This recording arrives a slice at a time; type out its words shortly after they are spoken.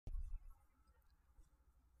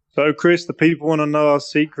So, Chris, the people want to know our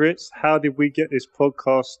secrets. How did we get this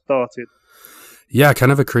podcast started? Yeah,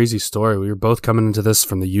 kind of a crazy story. We were both coming into this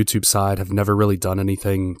from the YouTube side, have never really done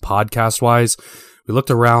anything podcast-wise. We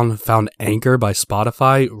looked around, found Anchor by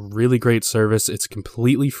Spotify, really great service. It's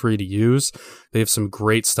completely free to use. They have some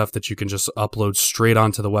great stuff that you can just upload straight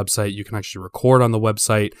onto the website. You can actually record on the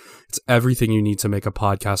website. It's everything you need to make a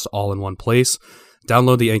podcast all in one place.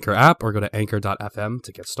 Download the Anchor app or go to anchor.fm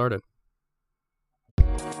to get started.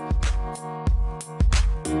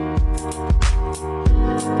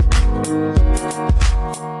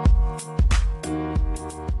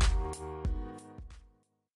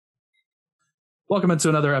 Welcome into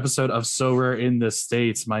another episode of So Rare in the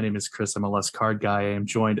States. My name is Chris. I'm a Less Card Guy. I am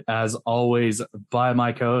joined, as always, by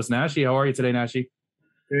my co-host, Nashy. How are you today, Nashy?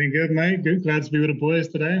 Doing good, mate. Good. Glad to be with the boys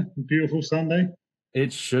today. Beautiful Sunday.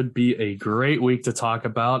 It should be a great week to talk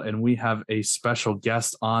about, and we have a special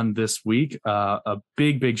guest on this week, a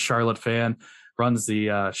big Charlotte fan, runs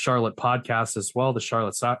the Charlotte podcast as well, the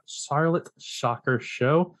Charlotte Shocker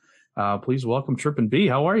Show. Please welcome TrippinB.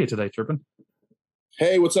 How are you today, Trippin?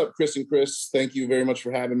 Hey, what's up, Chris and Chris? Thank you very much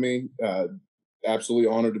for having me. Absolutely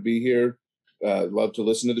honored to be here. Love to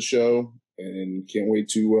listen to the show, and can't wait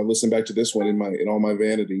to listen back to this one in all my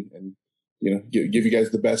vanity, and give you guys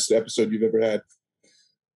the best episode you've ever had.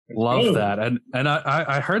 Love that. And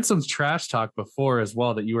I heard some trash talk before as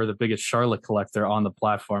well that you are the biggest Charlotte collector on the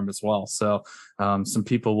platform as well. So some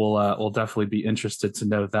people will definitely be interested to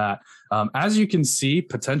know that. As you can see,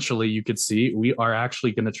 potentially you could see, we are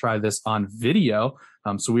actually going to try this on video.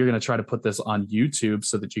 So we're going to try to put this on YouTube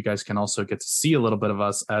so that you guys can also get to see a little bit of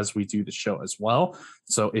us as we do the show as well.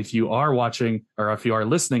 So if you are watching or if you are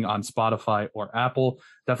listening on Spotify or Apple,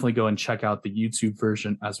 definitely go and check out the YouTube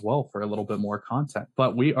version as well for a little bit more content.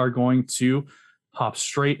 But we are going to hop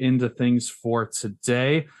straight into things for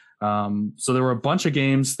today. So there were a bunch of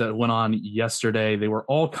games that went on yesterday. They were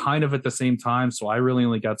all kind of at the same time, so I really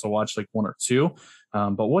only got to watch like one or two.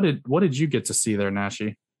 But what did you get to see there,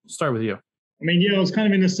 Nashy? Start with you. I mean, yeah, I was kind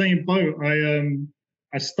of in the same boat.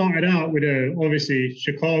 I started out with obviously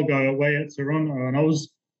Chicago away at Toronto, and I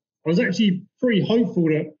was actually pretty hopeful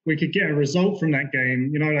that we could get a result from that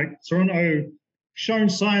game. You know, like Toronto shown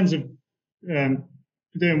signs of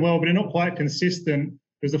doing well, but they're not quite consistent.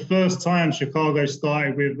 It was the first time Chicago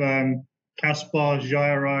started with Kaspar,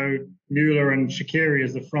 Jairo, Mueller, and Shaqiri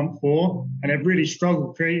as the front four, and they've really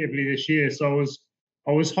struggled creatively this year. So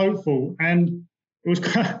I was hopeful, and it was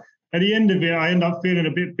kind of, at the end of it, I ended up feeling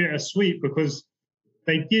a bit bittersweet because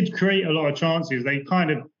they did create a lot of chances. They kind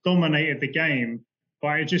of dominated the game,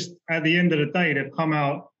 but it just, at the end of the day, they've come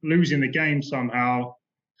out losing the game somehow.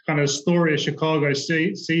 Kind of story of Chicago's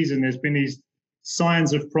season. There's been these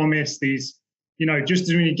signs of promise, these, just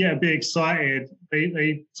when you get a bit excited,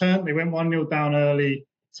 they went 1-0 down early,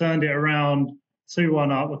 turned it around,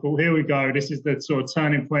 2-1 up. I thought, here we go. This is the sort of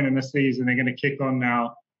turning point in the season. They're going to kick on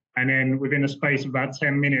now. And then within a space of about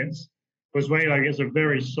 10 minutes, Pozuelo gets a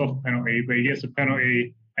very soft penalty, but he gets a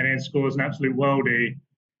penalty and then scores an absolute worldie.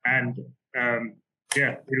 And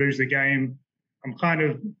we lose the game. I'm kind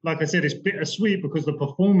of, like I said, it's bittersweet because the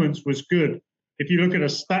performance was good. If you look at the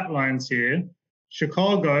stat lines here,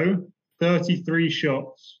 Chicago, 33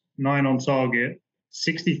 shots, 9 on target,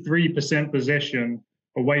 63% possession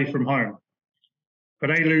away from home. But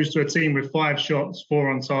they lose to a team with 5 shots, 4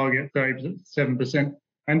 on target, 37%.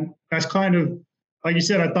 And that's kind of, like you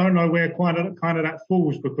said, I don't know where kind of that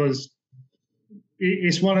falls, because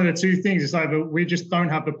it's one of the two things. It's either we just don't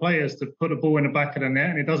have the players to put the ball in the back of the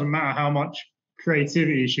net, and it doesn't matter how much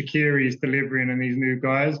creativity Shaqiri is delivering and these new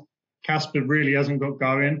guys. Kaspar really hasn't got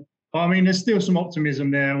going. But I mean, there's still some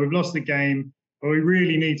optimism there. We've lost the game, but we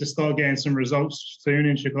really need to start getting some results soon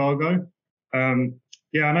in Chicago. I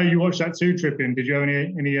know you watched that too, Trippin. Did you have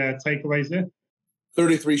any takeaways there?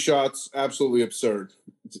 33 shots, absolutely absurd.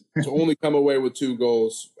 To only come away with 2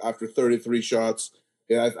 goals after 33 shots.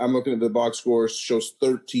 Yeah, I'm looking at the box score, shows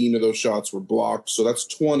 13 of those shots were blocked. So that's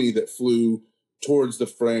 20 that flew towards the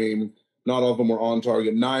frame. Not all of them were on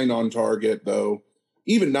target. 9 on target, though.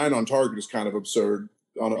 Even 9 on target is kind of absurd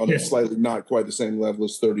on a slightly not quite the same level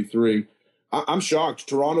as 33. I'm shocked.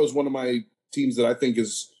 Toronto is one of my teams that I think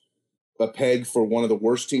is a peg for one of the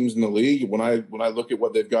worst teams in the league. When I look at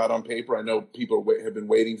what they've got on paper, I know people have been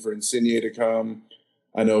waiting for Insigne to come.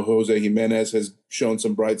 I know Jose Jimenez has shown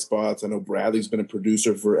some bright spots. I know Bradley's been a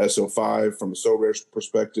producer for SO5 from a So Rare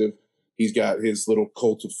perspective. He's got his little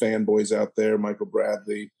cult of fanboys out there, Michael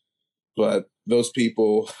Bradley. But those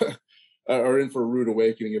people are in for a rude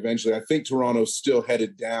awakening eventually. I think Toronto's still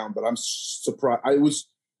headed down, but I'm surprised. It was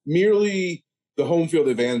merely the home field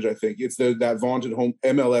advantage. I think it's that vaunted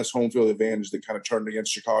MLS home field advantage that kind of turned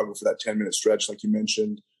against Chicago for that 10-minute stretch, like you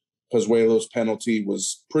mentioned. Pozuelo's penalty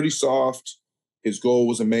was pretty soft. His goal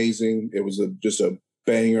was amazing. It was just a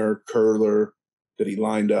banger curler that he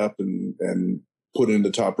lined up and put in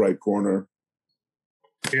the top right corner.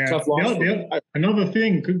 Yeah. Another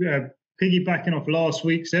thing, piggybacking off last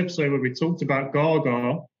week's episode where we talked about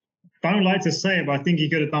Gaga, I don't like to say it, but I think he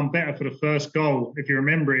could have done better for the first goal. If you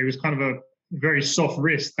remember, it was kind of a very soft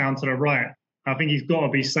wrist down to the right. I think he's got to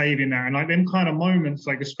be saving that. And like them kind of moments,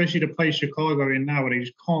 like especially to play Chicago in now where they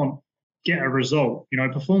just can't get a result. You know,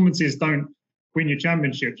 performances don't win your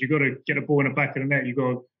championships. You've got to get a ball in the back of the net. You've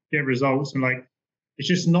got to get results. And like, it's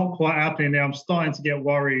just not quite happening there. I'm starting to get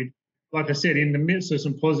worried. Like I said, in the midst of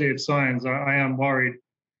some positive signs, I am worried.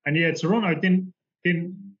 And yeah, Toronto didn't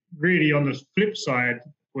really, on the flip side,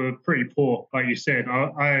 were pretty poor, like you said.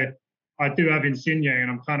 I do have Insigne, and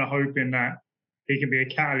I'm kind of hoping that he can be a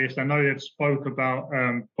catalyst. I know they've spoke about,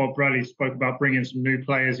 Bob Bradley spoke about bringing some new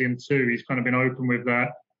players in too. He's kind of been open with that.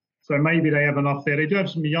 So maybe they have enough there. They do have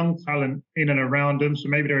some young talent in and around them, so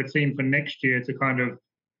maybe they're a team for next year to kind of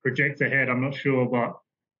project ahead. I'm not sure, but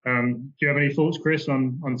do you have any thoughts, Chris,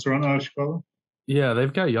 on Toronto or Chicago? Yeah,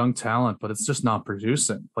 they've got young talent, but it's just not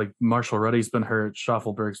producing. Like Marshall Ruddy's been hurt,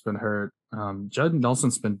 Schaffelberg's been hurt, Judd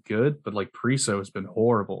Nelson's been good, but like Priso has been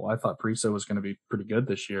horrible. I thought Priso was going to be pretty good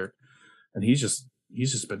this year, and he's just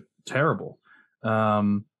been terrible.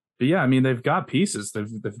 But yeah, I mean they've got pieces.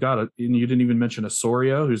 They've got and you didn't even mention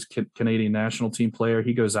Osorio, who's Canadian national team player.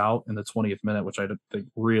 He goes out in the 20th minute, which I think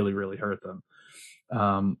really hurt them.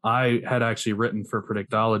 I had actually written for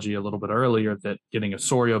Predictology a little bit earlier that getting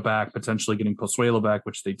Osorio back, potentially getting Pozuelo back,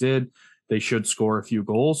 which they did, they should score a few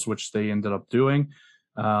goals, which they ended up doing.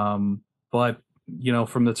 But, you know,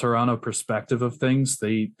 from the Toronto perspective of things,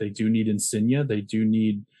 they do need Insigne. They do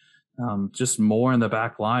need just more in the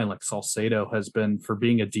back line. Like Salcedo has been, for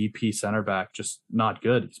being a DP center back, just not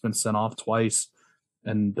good. He's been sent off twice,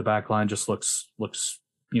 and the back line just looks,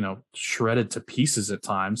 you know, shredded to pieces at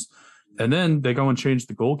times. And then they go and change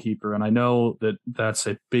the goalkeeper. And I know that that's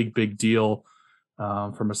a big deal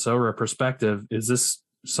from a Sora perspective. Is this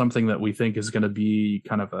something that we think is going to be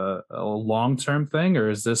kind of a long-term thing? Or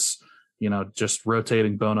is this, you know, just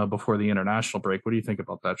rotating Bono before the international break? What do you think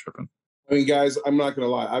about that, Trippin? I mean, guys, I'm not going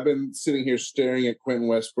to lie. I've been sitting here staring at Quentin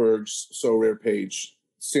Westberg's So Rare page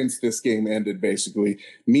since this game ended, basically.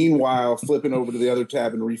 Meanwhile, flipping over to the other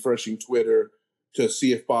tab and refreshing Twitter to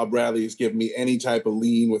see if Bob Bradley is giving me any type of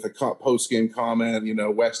lean with a post-game comment. You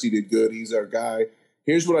know, Westy did good. He's our guy.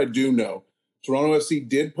 Here's what I do know. Toronto FC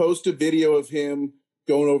did post a video of him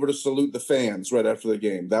going over to salute the fans right after the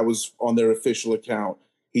game. That was on their official account.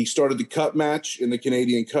 He started the cup match in the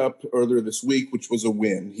Canadian Cup earlier this week, which was a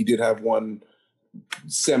win. He did have one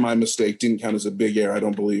semi-mistake. Didn't count as a big error, I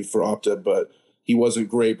don't believe, for Opta, but he wasn't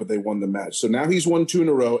great, but they won the match. So now he's won 2 in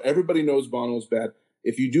a row. Everybody knows Bono's bad.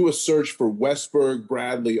 If you do a search for Westberg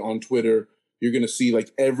Bradley on Twitter, you're going to see like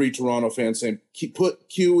every Toronto fan saying, put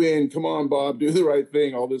Q in, come on, Bob, do the right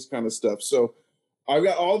thing, all this kind of stuff. So I've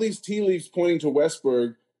got all these tea leaves pointing to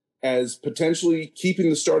Westberg as potentially keeping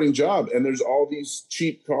the starting job. And there's all these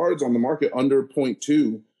cheap cards on the market under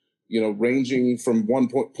 0.2, you know, ranging from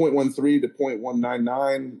 0.13 to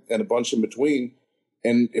 0.199 and a bunch in between.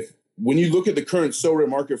 And when you look at the current SORA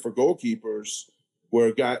market for goalkeepers,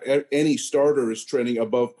 where any starter is trending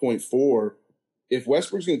above 0.4, if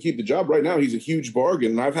Westbrook's going to keep the job right now, he's a huge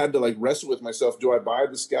bargain. And I've had to like wrestle with myself. Do I buy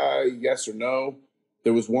this guy? Yes or no?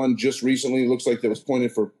 There was one just recently, it looks like that was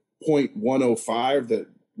pointed for 0.105 that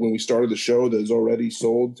when we started the show that is already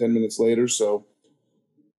sold 10 minutes later. So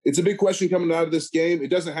it's a big question coming out of this game. It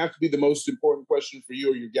doesn't have to be the most important question for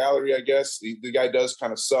you or your gallery, I guess. The guy does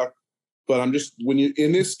kind of suck. But I'm just, when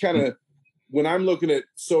I'm looking at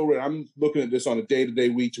I'm looking at this on a day-to-day,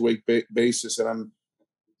 week-to-week basis, and I'm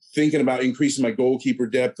thinking about increasing my goalkeeper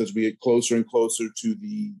depth as we get closer and closer to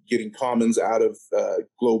the getting commons out of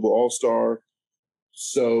Global All-Star.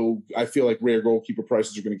 So I feel like rare goalkeeper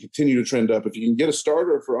prices are going to continue to trend up. If you can get a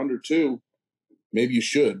starter for under 2, maybe you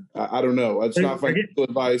should. I don't know. It's not financial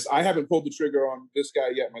advice. I haven't pulled the trigger on this guy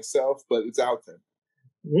yet myself, but it's out there.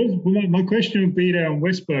 Well, my question would be there on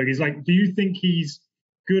Westberg is like, do you think he's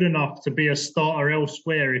good enough to be a starter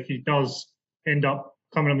elsewhere if he does end up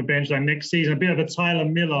coming on the bench like next season? A bit of a Tyler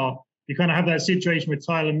Miller. You kind of have that situation with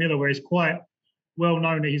Tyler Miller where he's quite well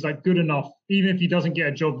known that he's like good enough, even if he doesn't get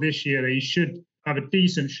a job this year, that he should have a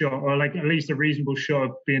decent shot or like at least a reasonable shot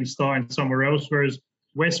of being starting somewhere else. Whereas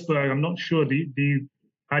Westberg, I'm not sure.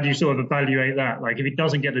 How do you sort of evaluate that? Like if he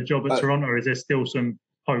doesn't get the job at Toronto, is there still some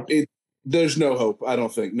hope? There's no hope, I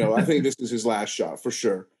don't think. No, I think this is his last shot for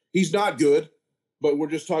sure. He's not good. but we're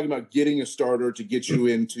just talking about getting a starter to get you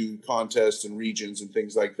into contests and regions and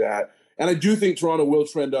things like that. And I do think Toronto will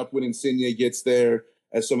trend up when Insigne gets there,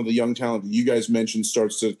 as some of the young talent that you guys mentioned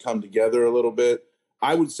starts to come together a little bit.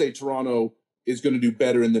 I would say Toronto is going to do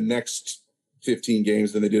better in the next 15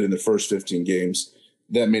 games than they did in the first 15 games.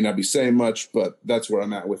 That may not be saying much, but that's where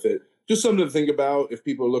I'm at with it. Just something to think about if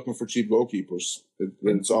people are looking for cheap goalkeepers.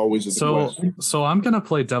 It's always a question. So I'm going to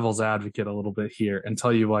play devil's advocate a little bit here and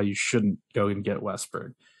tell you why you shouldn't go and get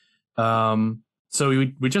Westberg. So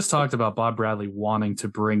we just talked about Bob Bradley wanting to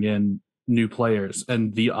bring in new players,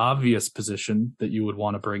 and the obvious position that you would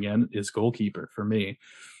want to bring in is goalkeeper for me,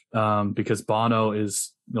 because Bono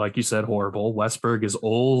is, like you said, horrible. Westberg is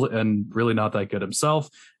old and really not that good himself,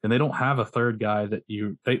 and they don't have a third guy that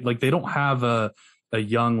they don't have a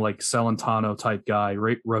young like Celentano type guy,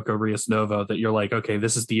 Rocco Rios Novo, that you're like, okay,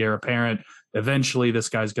 this is the heir apparent. Eventually, this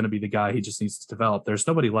guy's going to be the guy. He just needs to develop. There's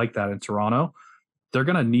nobody like that in Toronto. They're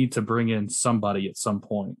going to need to bring in somebody at some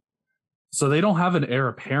point. So they don't have an heir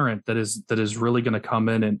apparent that is really going to come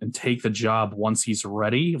in and take the job once he's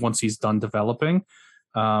ready, once he's done developing.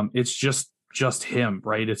 It's just him,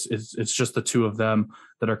 right? It's just the two of them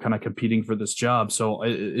that are kind of competing for this job. So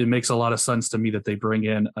it makes a lot of sense to me that they bring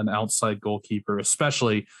in an outside goalkeeper,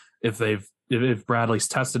 especially if Bradley's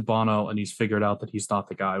tested Bono and he's figured out that he's not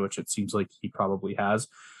the guy, which it seems like he probably has.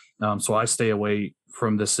 So I stay away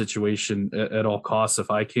from this situation at all costs if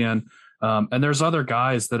I can. And there's other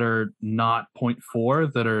guys that are not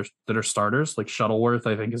 0.4 that are starters, like Shuttleworth,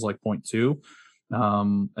 I think is like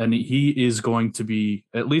 0.2. And he is going to be,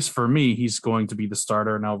 at least for me, he's going to be the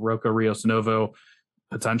starter. Now, Rocco Rios Novo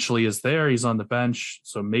potentially is there. He's on the bench,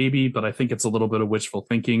 so maybe, but I think it's a little bit of wishful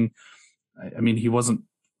thinking. I mean, he wasn't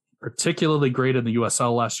particularly great in the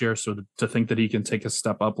USL last year, so to think that he can take a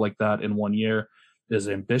step up like that in 1 year is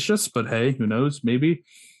ambitious, but hey, who knows? Maybe.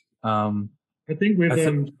 I think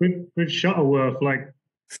with Shuttleworth, like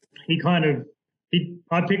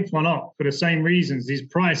I picked one up for the same reasons. His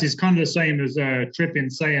price is kind of the same as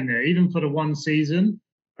TrippinB saying there. Even for the one season,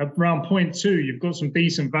 around 0.2, you've got some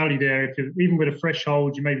decent value there. If you, even with a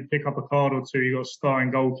threshold, you maybe pick up a card or two. You got a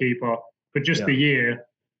starting goalkeeper for just a year.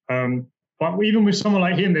 But even with someone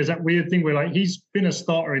like him, there's that weird thing where like he's been a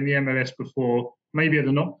starter in the MLS before, maybe at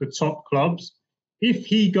the top clubs. If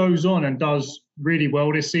he goes on and does really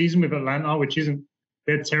well this season with Atlanta, which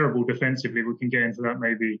they're terrible defensively. We can get into that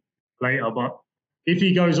maybe later. But if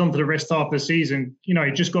he goes on for the rest of the season, he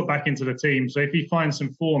just got back into the team. So if he finds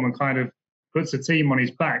some form and kind of puts the team on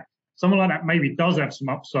his back, someone like that maybe does have some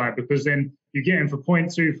upside, because then you get him for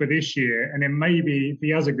 0.2 for this year. And then maybe if he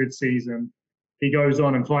has a good season, he goes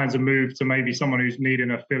on and finds a move to maybe someone who's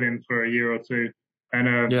needing a fill-in for a year or two. And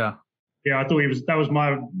I thought that was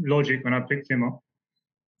my logic when I picked him up.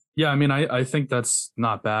 Yeah, I mean, I think that's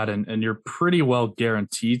not bad, and you're pretty well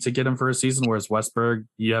guaranteed to get him for a season, whereas Westberg,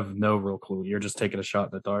 you have no real clue. You're just taking a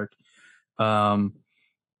shot in the dark.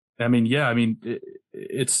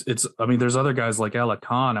 There's other guys like Ella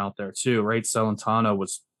Khan out there too, right? Celentano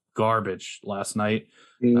was garbage last night.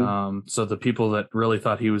 Mm-hmm. So the people that really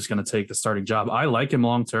thought he was going to take the starting job, I like him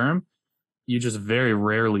long term. You just very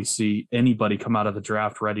rarely see anybody come out of the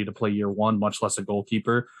draft ready to play year one, much less a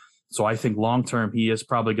goalkeeper. So I think long-term, he is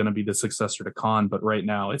probably going to be the successor to Khan, but right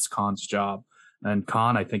now it's Khan's job. And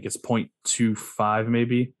Khan, I think, is 0.25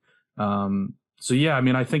 maybe.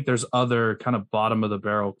 I think there's other kind of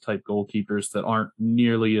bottom-of-the-barrel type goalkeepers that aren't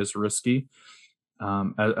nearly as risky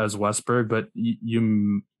as Westberg, but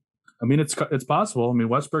it's possible. I mean,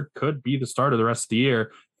 Westberg could be the starter the rest of the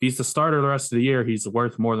year. If he's the starter the rest of the year, he's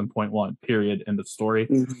worth more than 0.1, period, end of story.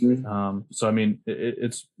 Mm-hmm.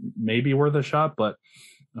 It's maybe worth a shot, but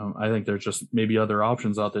I think there's just maybe other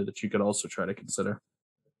options out there that you could also try to consider.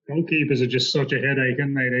 Goalkeepers are just such a headache,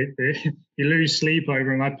 aren't they? You lose sleep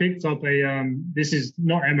over them. I picked up this is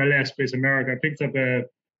not MLS, but it's America. I picked up a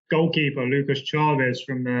goalkeeper, Lucas Chavez,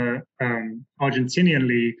 from the Argentinian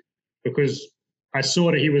league, because I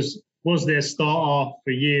saw that he was their starter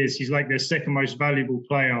for years. He's like their second most valuable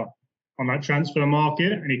player on that transfer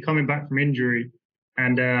market, and he's coming back from injury.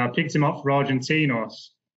 And I picked him up for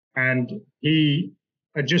Argentinos, and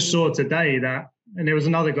I just saw today that, and there was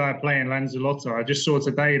another guy playing, Lanzalotta. I just saw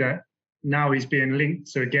today that now he's being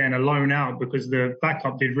linked to, again, a loan out because the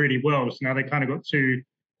backup did really well. So now they kind of got two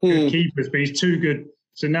good keepers, but he's too good.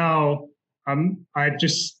 So now I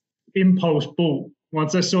just impulse bought.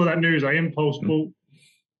 Once I saw that news, I impulse bought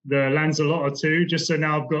the Lanzalotta too, just so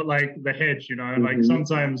now I've got like the hedge, like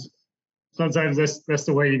sometimes that's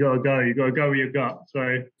the way you gotta go. You gotta go with your gut.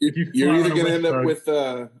 So if you're either gonna end up with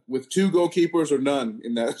two goalkeepers or none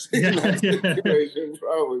in that situation,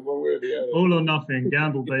 probably one way or the other. All or nothing,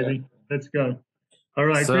 gamble, baby. Let's go. All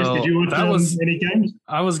right, So Chris, did you watch any games?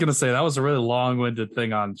 I was gonna say that was a really long-winded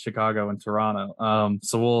thing on Chicago and Toronto.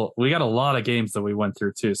 So we got a lot of games that we went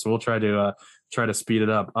through too. So we'll try to speed it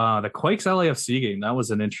up. The Quakes LAFC game, that was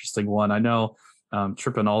an interesting one. I know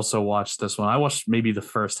Trippin also watched this one. I watched maybe the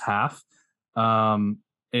first half, and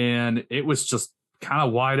it was just kind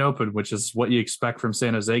of wide open, which is what you expect from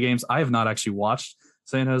San Jose games. I have not actually watched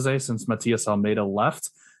San Jose since Matias Almeida left.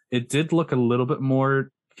 It did look a little bit more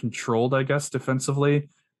controlled, I guess, defensively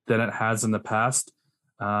than it has in the past.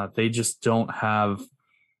 They just don't have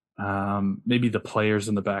maybe the players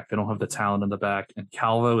in the back. They don't have the talent in the back. And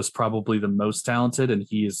Calvo is probably the most talented, and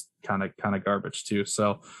he is kind of garbage too.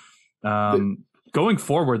 So going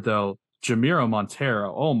forward, though, Jamiro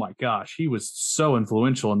Montero, oh my gosh, he was so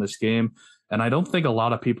influential in this game. And I don't think a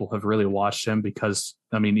lot of people have really watched him because,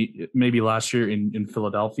 I mean, maybe last year in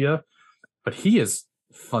Philadelphia, but he is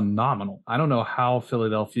phenomenal. I don't know how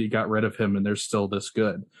Philadelphia got rid of him and they're still this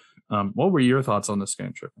good. What were your thoughts on this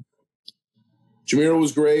game, Trippin? Jamiro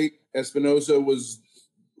was great. Espinosa was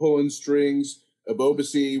pulling strings.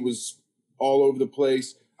 Abobasi was all over the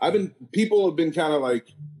place. People have been kind of like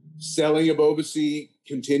selling Abobasi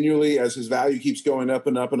continually as his value keeps going up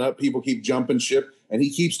and up and up. People keep jumping ship and he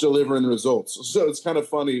keeps delivering the results. So it's kind of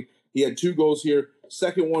funny. He had 2 goals here.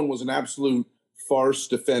 Second one was an absolute farce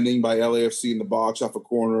defending by LAFC in the box off a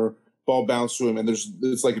corner. Ball bounced to him, and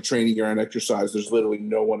it's like a training ground exercise. There's literally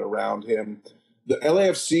no one around him. The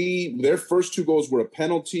LAFC, their first 2 goals were a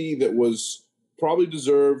penalty that was probably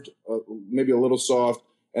deserved, maybe a little soft,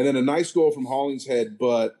 and then a nice goal from Hollingshead,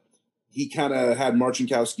 but he kind of had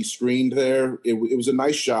Marcinkowski screened there. It was a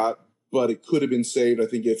nice shot, but it could have been saved, I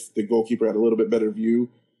think, if the goalkeeper had a little bit better view.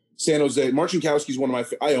 San Jose, Marcinkowski's one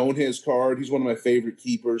of I own his card. He's one of my favorite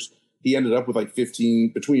keepers. He ended up with like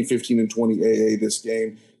between 15 and 20 AA this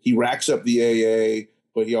game. He racks up the AA,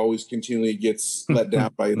 but he always continually gets let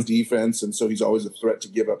down by his defense, and so he's always a threat to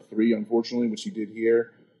give up 3, unfortunately, which he did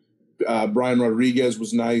here. Brian Rodriguez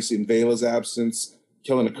was nice in Vela's absence.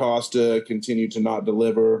 Kellen Acosta continued to not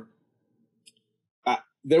deliver.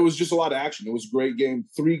 There was just a lot of action. It was a great game.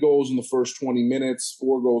 3 goals in the first 20 minutes,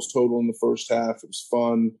 4 goals total in the first half. It was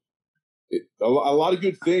fun. A lot of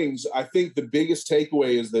good things. I think the biggest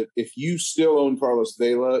takeaway is that if you still own Carlos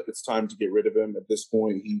Vela, it's time to get rid of him at this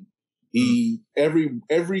point. He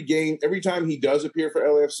every game, every time he does appear for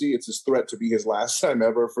LAFC, it's his threat to be his last time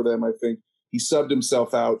ever for them, I think. He subbed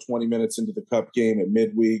himself out 20 minutes into the cup game at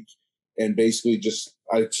midweek and basically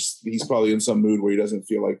he's probably in some mood where he doesn't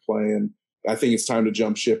feel like playing. I think it's time to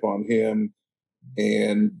jump ship on him.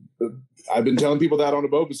 And I've been telling people that on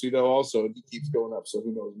Abobasi, though, also. He keeps going up, so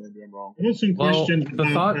who knows? Maybe I'm wrong. There's some questions.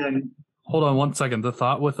 Hold on 1 second. The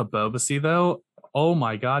thought with Abobasi, though, oh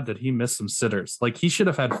my God, did he miss some sitters? Like, he should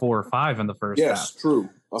have had 4 or 5 in the first half. Yes, true.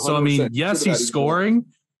 100%. So, I mean, yes, he's scoring,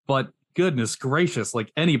 but goodness gracious,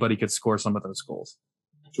 like, anybody could score some of those goals.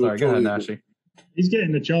 Sorry, go ahead, Nashy. He's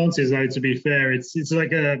getting the chances, though, to be fair. It's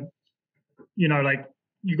like you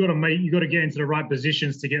got to get into the right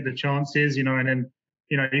positions to get the chances, and then,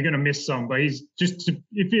 you're going to miss some. But he's just,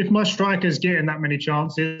 if my striker's getting that many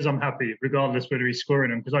chances, I'm happy, regardless whether he's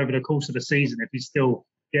scoring them. Because over the course of the season, if he's still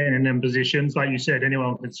getting in them positions, like you said,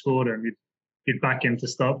 anyone can score them. You'd back him to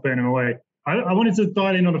start putting them away. I wanted to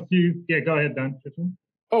dial in on a few. Yeah, go ahead, Dan.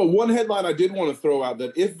 Oh, one headline I did want to throw out,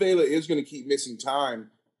 that if Vela is going to keep missing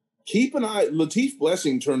time, keep an eye. Latif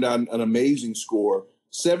Blessing turned out an amazing score.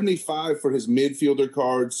 75 for his midfielder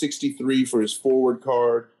card, 63 for his forward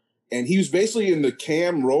card. And he was basically in the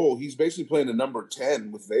cam role. He's basically playing a number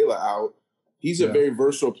 10 with Vela out. He's a very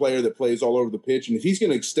versatile player that plays all over the pitch. And if he's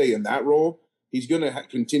going to stay in that role, he's going to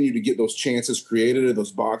continue to get those chances created and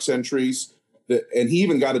those box entries. And he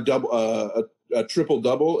even got a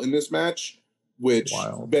triple-double in this match, which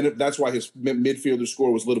that's why his midfielder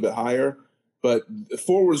score was a little bit higher. But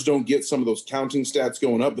forwards don't get some of those counting stats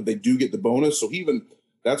going up, but they do get the bonus. So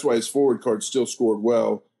that's why his forward card still scored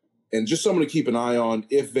well. And just someone to keep an eye on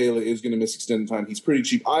if Vela is going to miss extended time. He's pretty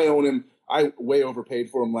cheap. I own him. I way overpaid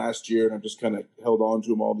for him last year, and I've just kind of held on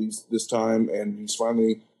to him this time. And he's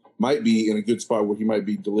finally might be in a good spot where he might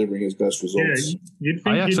be delivering his best results. Yeah, you'd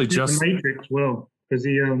think the Matrix well, because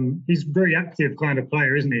he's a very active kind of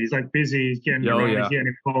player, isn't he? He's like busy, he's getting around, he's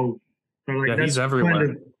getting involved. So like that's he's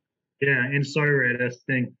everywhere. In so rare, that's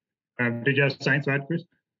the thing. Did you have something to add, Chris?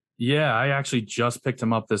 Yeah, I actually just picked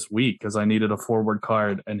him up this week because I needed a forward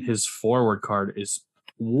card, and his forward card is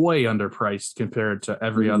way underpriced compared to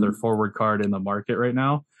every other forward card in the market right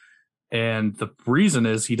now. And the reason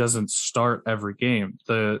is he doesn't start every game.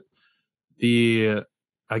 The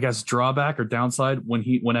I guess drawback or downside,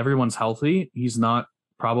 when everyone's healthy, he's not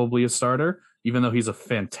probably a starter. even though he's a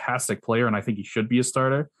fantastic player and I think he should be a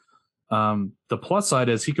starter. The plus side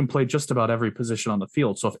is he can play just about every position on the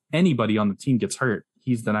field. So if anybody on the team gets hurt,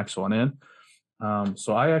 he's the next one in.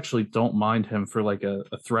 So I actually don't mind him for like a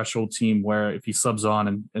threshold team where if he subs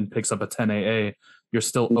on and picks up a 10 AA, you're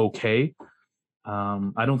still okay.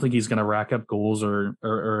 I don't think he's going to rack up goals or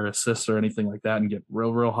assists or anything like that and get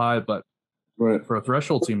real high. But for a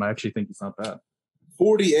threshold team, I actually think he's not bad.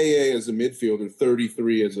 40 AA as a midfielder,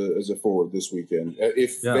 33 as a forward this weekend.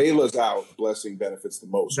 If Vela's out, Blessing benefits the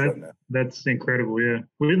most right now. That's incredible, yeah.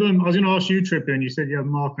 With I was going to ask you, Trippin, you said you have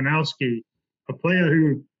Mark Onowski, a player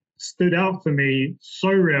who stood out for me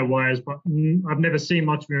so rare-wise, but I've never seen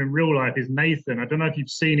much of him in real life, is Nathan. I don't know if you've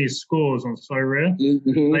seen his scores on So Rare.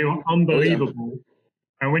 Mm-hmm. They were unbelievable.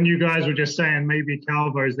 And when you guys were just saying maybe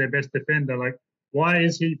Calvo is their best defender, like, why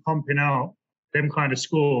is he pumping out them kind of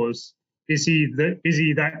scores? Is he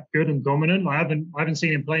that good and dominant? I haven't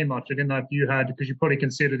seen him play much. I didn't know if you had, because you probably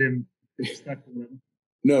considered him.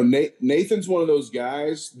 No, Nathan's one of those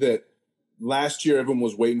guys that last year everyone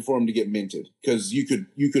was waiting for him to get minted because you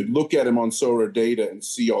could look at him on Sorare data and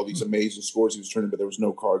see all these amazing scores he was turning, but there was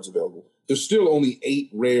no cards available. There's still only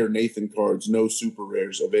 8 rare Nathan cards, no super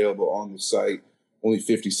rares available on the site, only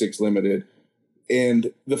 56 limited.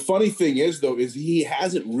 And the funny thing is, though, is he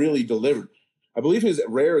hasn't really delivered. I believe his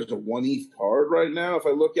rare is a 1 ETH card right now, if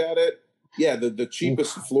I look at it. Yeah, the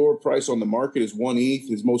cheapest floor price on the market is 1 ETH.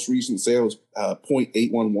 His most recent sale is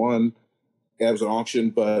 0.811. That was an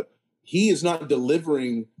auction, but he is not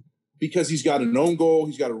delivering because he's got an own goal,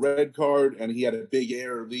 he's got a red card, and he had a big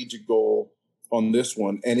error Legion goal on this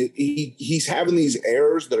one. And he's having these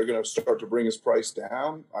errors that are going to start to bring his price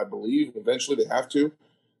down, I believe. Eventually they have to.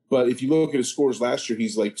 But if you look at his scores last year,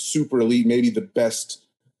 he's like super elite, maybe the best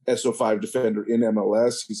SO5 defender in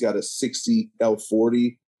MLS. He's got a 60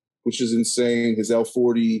 L40, which is insane. His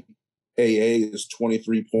L40 AA is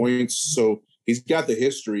 23 points. So he's got the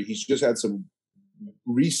history. He's just had some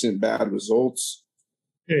recent bad results.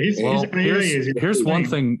 Yeah, here's one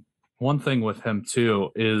thing with him too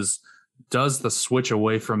is does the switch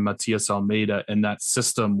away from Matias Almeida in that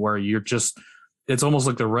system where you're just, it's almost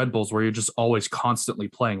like the Red Bulls where you're just always constantly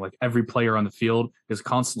playing, like every player on the field is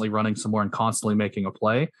constantly running somewhere and constantly making a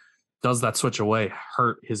play. Does that switch away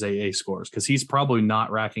hurt his AA scores? Because he's probably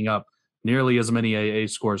not racking up nearly as many AA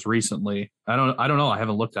scores recently. I don't know. I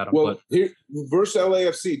haven't looked at him. Well, here versus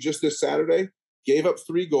LAFC just this Saturday, gave up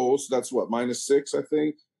 3 goals. That's what, -6, I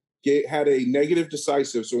think. Had a negative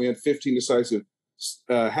decisive, so we had 15 decisive.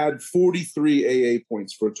 Had 43 AA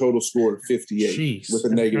points for a total score of 58. Jeez.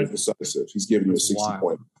 With a negative decisive. He's giving you a 60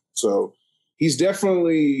 point. So he's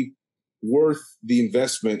definitely worth the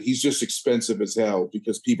investment. He's just expensive as hell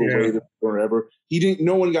because people waited forever.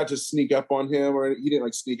 No one got to sneak up on him, or he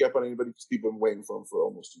didn't sneak up on anybody because people have been waiting for him for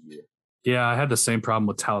almost a year. Yeah, I had the same problem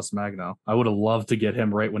with Talis Magno. I would have loved to get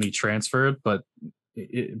him right when he transferred, but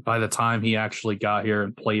by the time he actually got here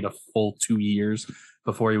and played a full 2 years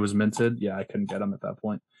before he was minted, I couldn't get him at that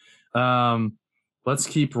point. Let's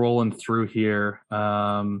keep rolling through here.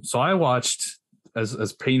 So I watched,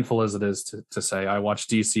 as painful as it is to say, I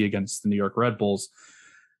watched DC against the New York Red Bulls,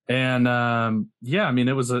 and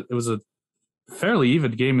it was a fairly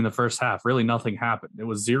even game in the first half. Really, nothing happened. It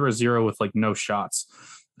was 0-0 with no shots.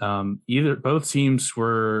 Both teams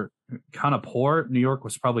were kind of poor. New York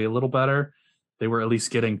was probably a little better. They were at least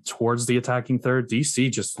getting towards the attacking third. DC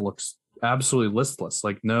just looks absolutely listless,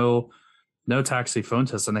 no taxi phone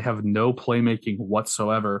test, and they have no playmaking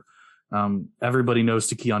whatsoever. Everybody knows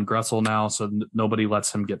to key on Gressel now, so nobody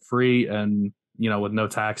lets him get free. And, with no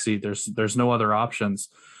taxi, there's no other options.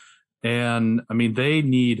 And they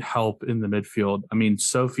need help in the midfield.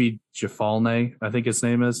 Sophie Jafalne, I think his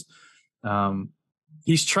name is,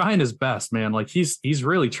 he's trying his best, man. He's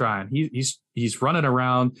really trying. He's running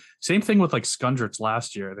around. Same thing with Skundrits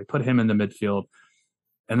last year. They put him in the midfield,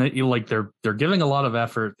 and they're giving a lot of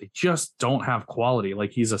effort. They just don't have quality.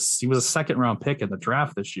 He was a second round pick in the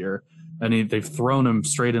draft this year, and they've thrown him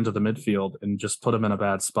straight into the midfield and just put him in a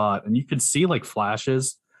bad spot. And you can see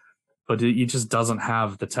flashes, but he just doesn't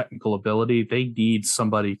have the technical ability. They need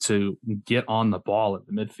somebody to get on the ball at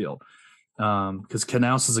the midfield. Because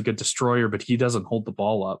Knaus is a good destroyer, but he doesn't hold the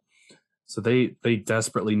ball up. So they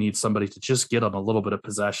desperately need somebody to just get on a little bit of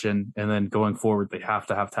possession, and then going forward, they have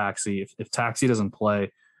to have Taxi. If Taxi doesn't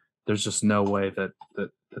play, there's just no way that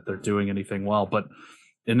they're doing anything well. But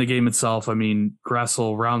in the game itself,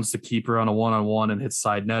 Gressel rounds the keeper on a 1-on-1 and hits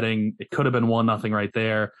side netting. It could have been 1-0 right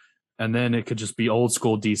there, and then it could just be old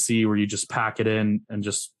school DC where you just pack it in and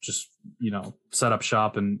just set up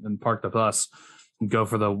shop and park the bus and go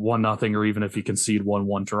for the 1-0, or even if you concede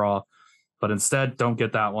 1-1 draw. but instead don't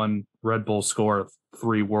get that one. Red Bull score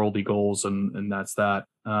 3 worldy goals, and that's that.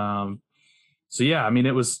 So yeah, I mean,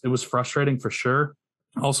 it was frustrating for sure.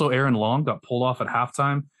 Also, Aaron Long got pulled off at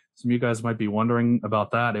halftime. Some of you guys might be wondering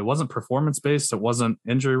about that. It wasn't performance-based. It wasn't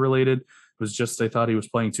injury-related. It was just they thought he was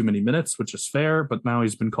playing too many minutes, which is fair, but now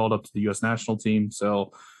he's been called up to the U.S. national team.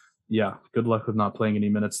 So, yeah, good luck with not playing any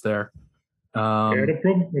minutes there. The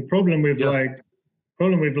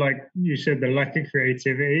problem with like you said, the lack of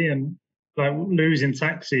creativity and like losing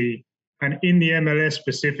Taxi, and in the MLS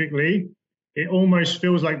specifically, it almost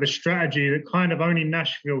feels like the strategy that kind of only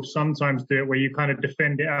Nashville sometimes do it, where you kind of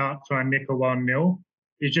defend it out, try and nick a 1-0.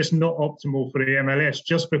 It's just not optimal for the MLS,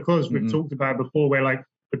 just because we've talked about before, where like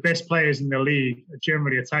the best players in the league are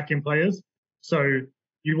generally attacking players. So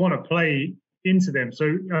you want to play into them.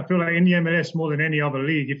 So I feel like in the MLS more than any other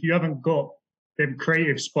league, if you haven't got them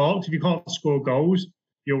creative sparks, if you can't score goals,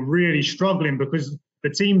 you're really struggling, because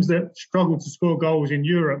the teams that struggle to score goals in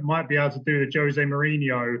Europe might be able to do the Jose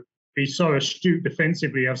Mourinho, be so astute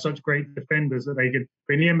defensively, have such great defenders that they could.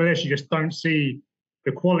 But in the MLS, you just don't see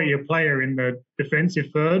the quality of player in the defensive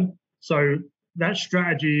third. So that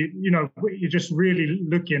strategy, you're just really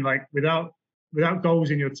looking like without goals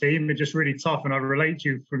in your team, it's just really tough. And I relate to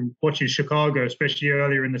you from watching Chicago, especially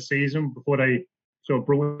earlier in the season before they sort of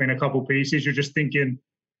brought in a couple pieces. You're just thinking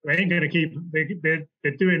they ain't going to keep. They're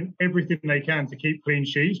doing everything they can to keep clean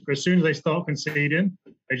sheets, but as soon as they start conceding,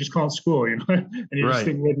 they just can't score. And you just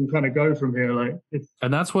think, where do you kind of go from here?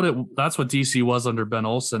 And that's what DC was under Ben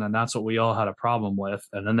Olsen, and that's what we all had a problem with.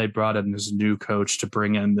 And then they brought in this new coach to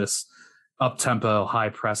bring in this up-tempo,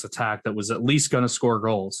 high-press attack that was at least going to score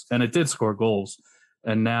goals, and it did score goals.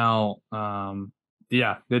 And now,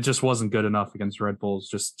 it just wasn't good enough against Red Bulls.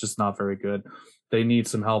 Just not very good. They need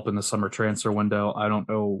some help in the summer transfer window. I don't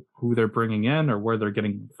know who they're bringing in or where they're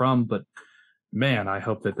getting them from, but man, I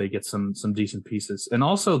hope that they get some decent pieces. And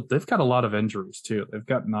also, they've got a lot of injuries too. They've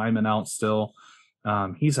got Nyman out still.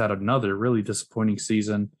 He's had another really disappointing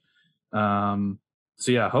season. So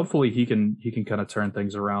yeah, hopefully he can kind of turn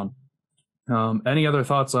things around. Any other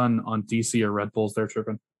thoughts on DC or Red Bulls there,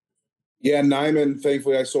 Trippin? Yeah, Nyman,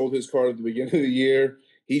 thankfully I sold his card at the beginning of the year.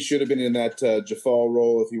 He should have been in that Jafal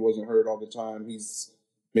role if he wasn't hurt all the time. He's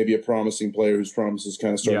maybe a promising player whose promise is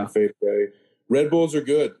kind of starting to fade away. Red Bulls are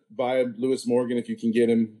good. Buy Lewis Morgan if you can get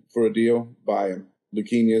him for a deal. Buy him.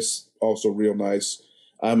 Lucchinius, also real nice.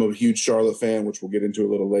 I'm a huge Charlotte fan, which we'll get into a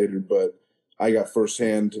little later, but I got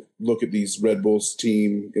firsthand look at these Red Bulls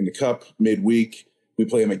team in the Cup midweek. We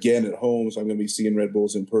play them again at home, so I'm going to be seeing Red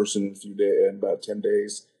Bulls in person in about 10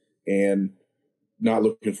 days, and not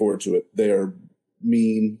looking forward to it. They are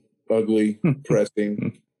mean, ugly,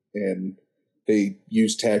 pressing, and they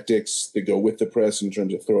use tactics that go with the press in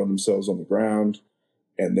terms of throwing themselves on the ground,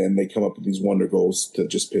 and then they come up with these wonder goals to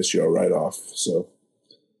just piss you right off. So,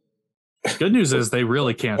 good news is they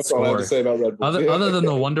really can't that's score. all I have to say about Red Bulls. Other than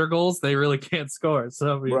the wonder goals, they really can't score.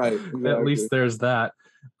 So I mean, exactly. At least there's that.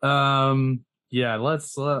 Let's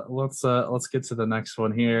get to the next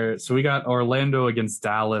one here. So we got Orlando against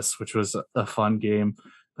Dallas, which was a fun game.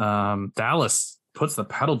 Dallas puts the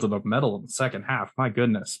pedal to the metal in the second half. My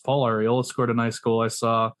goodness. Paul Arriola scored a nice goal I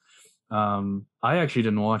saw. I actually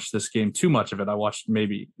didn't watch this game too much of it. I watched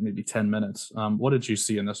maybe 10 minutes. What did you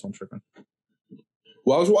see in this one, Trippin?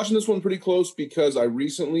 Well, I was watching this one pretty close because I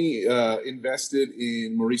recently invested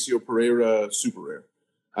in Mauricio Pereira Super Rare.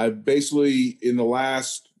 I basically, in the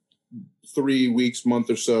last 3 weeks, month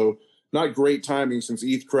or so, not great timing since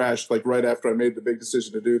ETH crashed, like right after I made the big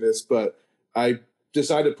decision to do this, but I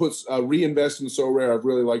decided to reinvest in So Rare. I've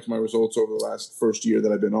really liked my results over the last first year that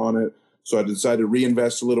I've been on it. So I decided to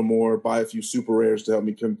reinvest a little more, buy a few super rares to help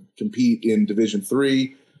me compete in Division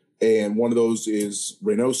 3. And one of those is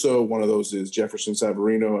Reynoso, one of those is Jefferson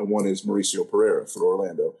Savarino, and one is Mauricio Pereira for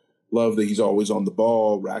Orlando. Love that he's always on the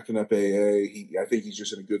ball, racking up AA. I think he's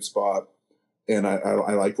just in a good spot. And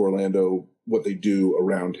I like Orlando, what they do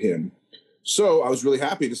around him. So I was really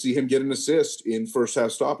happy to see him get an assist in first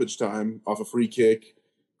half stoppage time off a free kick.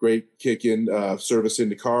 Great kick in, service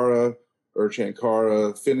into Kara. Erchan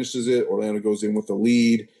Kara finishes it. Orlando goes in with the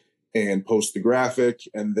lead and posts the graphic.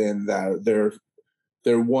 And then their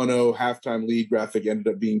 1-0 halftime lead graphic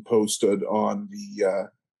ended up being posted on the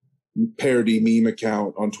parody meme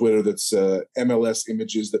account on Twitter that's MLS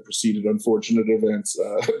images that preceded unfortunate events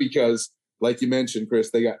because, like you mentioned, Chris,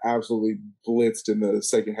 they got absolutely blitzed in the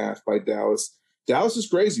second half by Dallas. Dallas is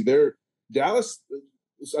crazy. Dallas,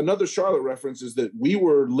 another Charlotte reference is that we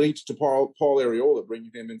were linked to Paul Arriola, bringing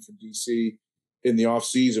him in from DC in the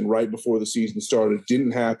offseason right before the season started.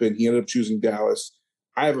 Didn't happen. He ended up choosing Dallas.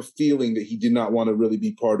 I have a feeling that he did not want to really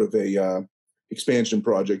be part of a expansion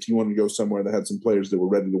project. He wanted to go somewhere that had some players that were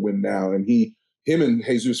ready to win now. And him and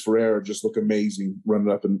Jesus Ferreira just look amazing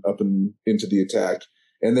running up and into the attack.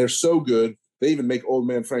 And they're so good. They even make old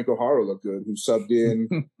man Franco Haro look good, who subbed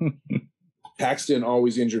in. Paxton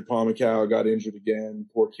always injured. Pamukau got injured again.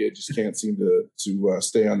 Poor kid just can't seem to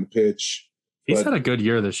stay on the pitch. He's had a good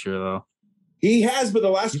year this year, though. He has, but the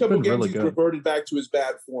last couple of games really he's reverted back to his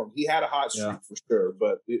bad form. He had a hot streak for sure,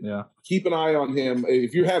 but keep an eye on him.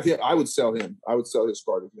 If you have him, I would sell him. I would sell his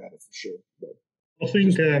card if you had it for sure. But. I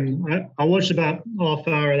think I watched about half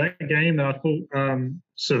hour of that game, and I thought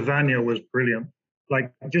Savania was brilliant.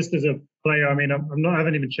 Like, just as a player, I mean, I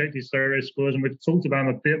haven't even checked his series scores, and we've talked about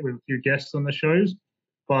him a bit with a few guests on the shows,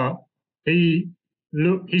 but he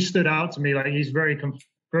stood out to me. Like, he's very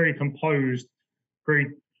composed, very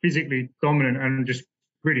physically dominant, and just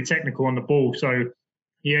really technical on the ball. So,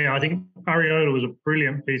 yeah, I think Areola was a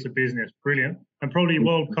brilliant piece of business, brilliant. And probably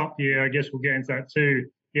World Cup year, I guess we'll get into that too.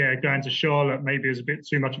 Yeah, going to Charlotte maybe is a bit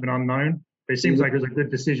too much of an unknown. But it seems like it was a good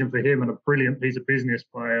decision for him and a brilliant piece of business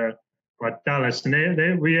by Dallas.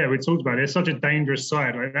 And we talked about it. They're such a dangerous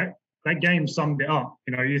side. Like that game summed it up.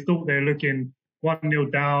 You know, you thought they're looking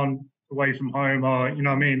 1-0 down away from home, or you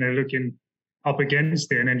know what I mean? They're looking up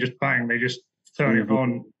against it, and then just bang, they just turn it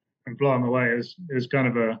on and blow them away. It was kind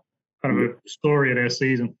of a story of their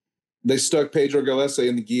season. They stuck Pedro Gallese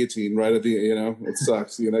in the guillotine right at the. You know, it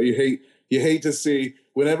sucks. You know, you hate to see.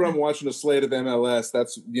 Whenever I'm watching a slate of MLS,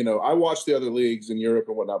 that's, you know, I watch the other leagues in Europe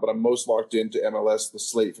and whatnot, but I'm most locked into MLS, the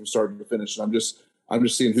slate from start to finish. And I'm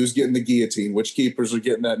just seeing who's getting the guillotine, which keepers are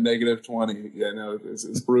getting that -20. You know,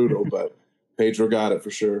 it's brutal, but Pedro got it for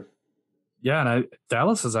sure. Yeah, and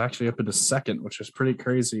Dallas is actually up into second, which is pretty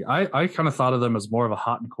crazy. I kind of thought of them as more of a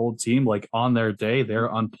hot and cold team. Like, on their day, they're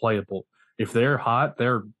unplayable. If they're hot,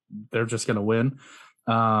 they're just going to win.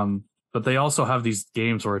 But they also have these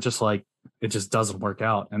games where it just doesn't work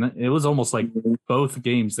out. And it was almost like both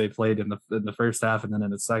games they played in the first half and then in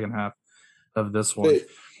the second half of this one.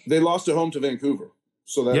 They lost at home to Vancouver.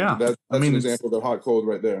 So that's an example of the hot cold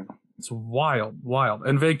right there. It's wild.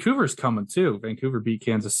 And Vancouver's coming too. Vancouver beat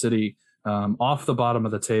Kansas City off the bottom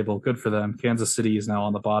of the table. Good for them. Kansas City is now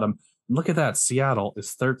on the bottom. Look at that. Seattle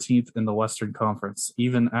is 13th in the Western Conference.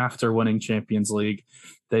 Even after winning Champions League,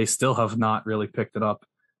 they still have not really picked it up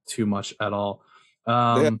too much at all. They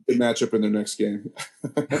have a good matchup in their next game.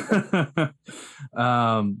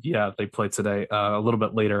 Yeah, they play today. A little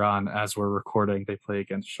bit later on, as we're recording, they play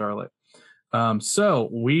against Charlotte. So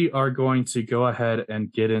we are going to go ahead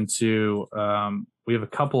and get into we have a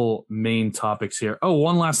couple main topics here. Oh,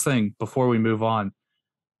 one last thing before we move on.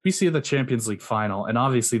 We see the Champions League final, and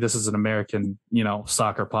obviously this is an American,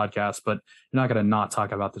 soccer podcast, but you're not going to not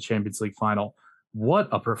talk about the Champions League final. What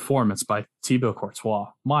a performance by Thibaut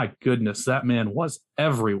Courtois. My goodness, that man was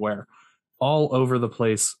everywhere, all over the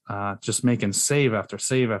place, just making save after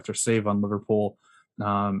save after save on Liverpool.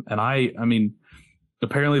 And I mean,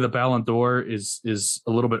 apparently the Ballon d'Or is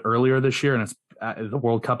a little bit earlier this year, and it's the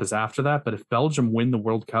World Cup is after that. But if Belgium win the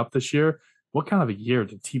World Cup this year, what kind of a year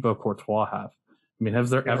did Thibaut Courtois have? I mean, has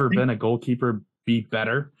there ever been a goalkeeper be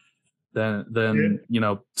better than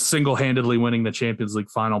single-handedly winning the Champions League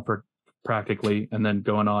final practically, and then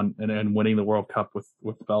going on and winning the World Cup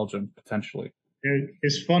with Belgium potentially?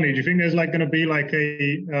 It's funny. Do you think there's going to be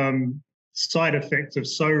a side effect of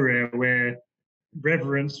So Rare where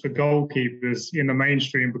reverence for goalkeepers in the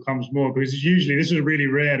mainstream becomes more? Because usually this is really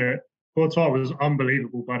rare. That Courtois was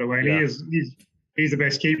unbelievable, by the way. And he's the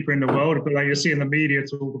best keeper in the world. But you're seeing the media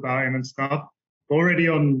talk about him and stuff. Already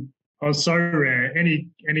on So Rare,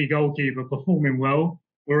 any goalkeeper performing well,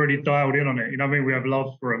 we're already dialed in on it. You know what I mean? We have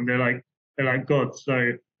love for them. They're like God.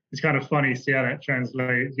 So it's kind of funny to see how that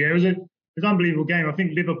translates. Yeah, it was an unbelievable game. I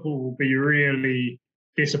think Liverpool will be really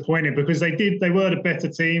disappointed because they were the better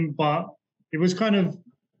team, but it was kind of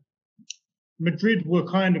Madrid were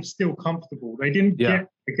kind of still comfortable. They didn't get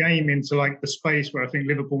the game into the space where I think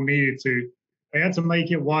Liverpool needed to. They had to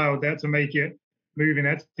make it wild. They had to make it moving. They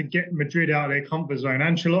had to get Madrid out of their comfort zone.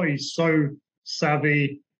 Ancelotti's so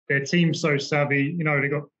savvy. Their team's so savvy. They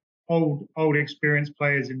got old experienced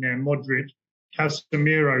players in there. Modric,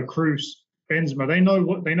 Casemiro, Kroos, Benzema.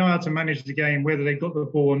 They know how to manage the game, whether they got the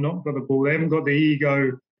ball or not got the ball. They haven't got the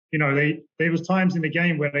ego. There was times in the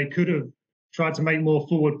game where they could have tried to make more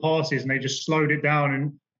forward passes and they just slowed it down.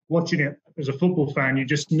 And watching it as a football fan, you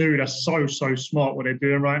just knew that's so smart what they're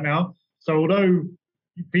doing right now. So although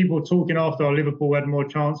people talking after Liverpool had more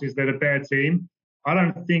chances, they're a better team, I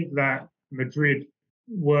don't think that Madrid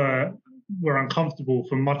were uncomfortable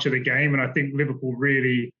for much of the game, and I think Liverpool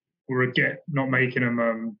really will regret not making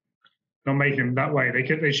them that way.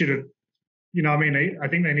 They should have I mean, I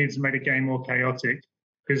think they need to make the game more chaotic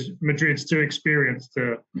because Madrid's too experienced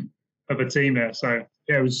of a team there. So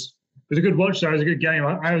yeah, it was a good watch. That was a good game.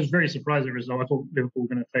 I was very surprised at the result. I thought Liverpool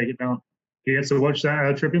were going to take it down. You get to watch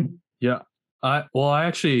that TrippinB? Yeah. I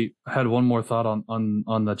actually had one more thought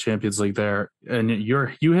on the Champions League there, and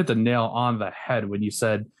you hit the nail on the head when you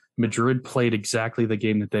said Madrid played exactly the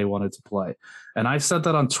game that they wanted to play, and I said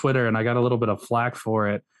that on Twitter, and I got a little bit of flack for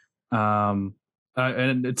it. And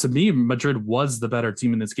to me, Madrid was the better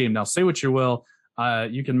team in this game. Now, say what you will,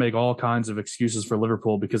 you can make all kinds of excuses for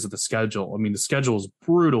Liverpool because of the schedule. I mean, the schedule is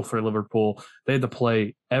brutal for Liverpool. They had to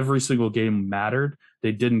play every single game mattered.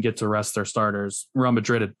 They didn't get to rest their starters. Real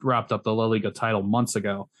Madrid had wrapped up the La Liga title months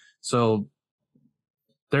ago. So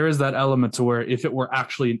there is that element to where if it were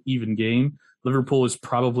actually an even game, Liverpool is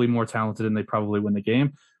probably more talented and they probably win the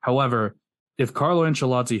game. However, if Carlo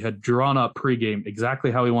Ancelotti had drawn up pregame exactly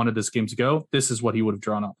how he wanted this game to go, this is what he would have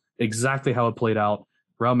drawn up. Exactly how it played out.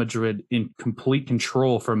 Real Madrid in complete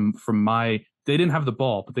control they didn't have the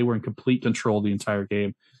ball, but they were in complete control the entire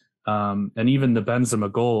game. And even the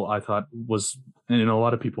Benzema goal, I thought was, and a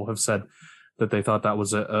lot of people have said that they thought that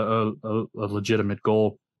was a legitimate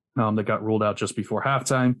goal that got ruled out just before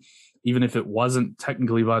halftime. Even if it wasn't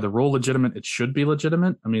technically by the rule legitimate, it should be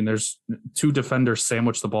legitimate. I mean, there's two defenders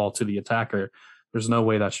sandwich the ball to the attacker. There's no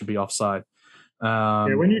way that should be offside.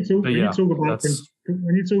 When you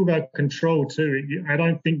talk about control too, I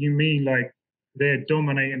don't think you mean like they're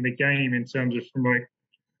dominating the game in terms of from like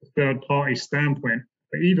a third party standpoint.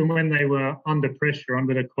 But even when they were under pressure,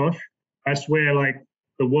 under the cosh, that's where like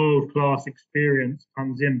the world class experience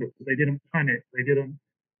comes in because they didn't panic, they didn't.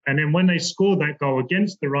 And then when they scored that goal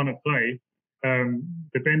against the run of play,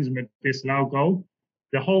 the Benzema disallowed goal,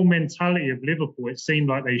 the whole mentality of Liverpool, it seemed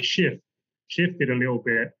like they shifted a little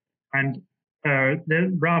bit. And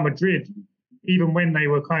Real Madrid, even when they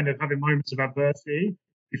were kind of having moments of adversity,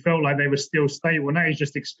 you felt like they were still stable. And that is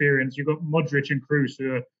just experience. You've got Modric and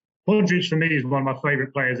Kroos. Modric, for me, is one of my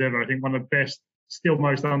favourite players ever. I think one of the best, still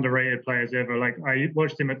most underrated players ever. Like, I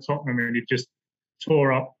watched him at Tottenham and he just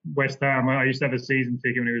tore up West Ham. I used to have a season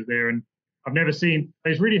ticket when he was there. And I've never seen,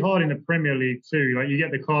 it's really hard in the Premier League too. Like, you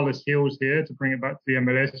get the Carlos Hills here, to bring it back to the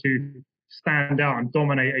MLS, who stand out and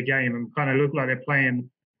dominate a game and kind of look like they're playing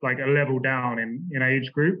like a level down in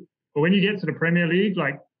age group. But when you get to the Premier League,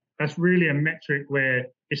 like, that's really a metric where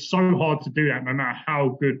it's so hard to do that no matter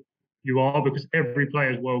how good you are, because every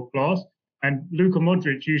player is world class. And Luka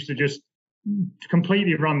Modric used to just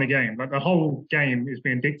completely run the game. Like, the whole game is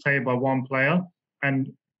being dictated by one player.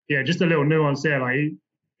 And yeah, just a little nuance there. Like,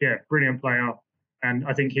 brilliant player. And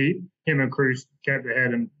I think him and Kroos kept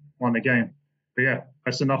ahead and won the game. But yeah,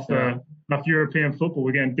 that's enough European football.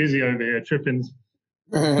 We're getting dizzy over here. TrippinB's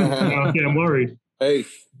getting worried. Hey,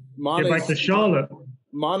 get back to Charlotte.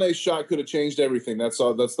 Mane's shot could have changed everything. That's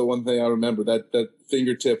all. That's the one thing I remember. That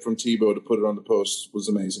fingertip from Tebow to put it on the post was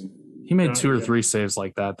amazing. He made two or three saves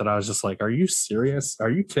like that I was just like, are you serious?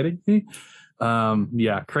 Are you kidding me?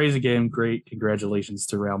 Crazy game. Great. Congratulations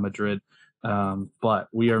to Real Madrid. But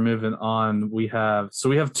we are moving on. We have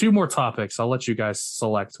two more topics. I'll let you guys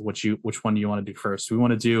select which one you want to do first. Do we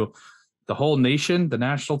want to do the whole nation, the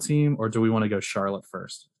national team, or do we want to go Charlotte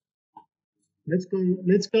first? Let's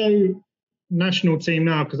go national team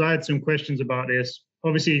now, because I had some questions about this.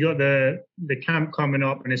 Obviously, you got the camp coming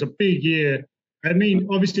up, and it's a big year. I mean,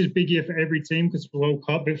 obviously, it's a big year for every team because it's the World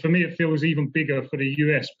Cup, but for me, it feels even bigger for the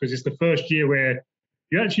US because it's the first year where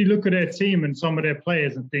you actually look at their team and some of their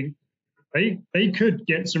players and think they could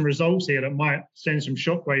get some results here that might send some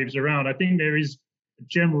shockwaves around. I think there is a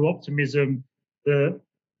general optimism. The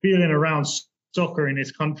feeling around soccer in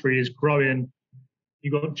this country is growing. You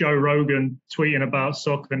got Joe Rogan tweeting about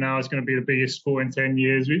soccer now. It's going to be the biggest sport in 10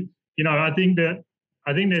 years. I think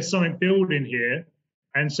there's something building here.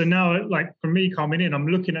 And so now, like, for me coming in, I'm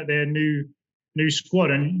looking at their new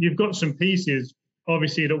squad, and you've got some pieces,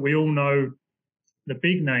 obviously, that we all know, the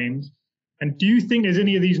big names. And do you think there's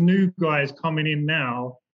any of these new guys coming in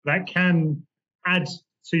now that can add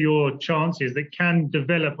to your chances, that can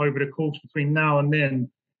develop over the course between now and then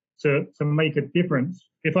to make a difference?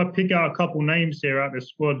 If I pick out a couple names here out of the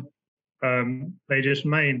squad they just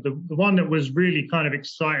made, the one that was really kind of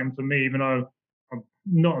exciting for me, even though I'm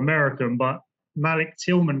not American, but Malik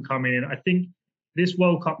Tillman coming in. I think this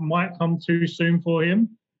World Cup might come too soon for him,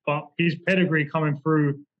 but his pedigree coming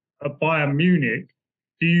through at Bayern Munich,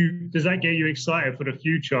 does that get you excited for the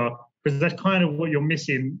future? Because that's kind of what you're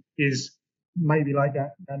missing, is maybe like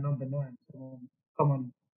that number 9,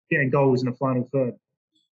 someone getting goals in the final third.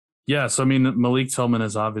 Yeah, so I mean, Malik Tillman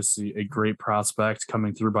is obviously a great prospect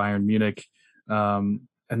coming through Bayern Munich. And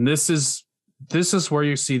this is this is where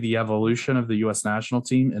you see the evolution of the U.S. national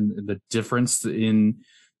team and the difference in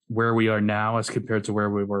where we are now as compared to where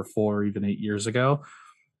we were 4 or even 8 years ago.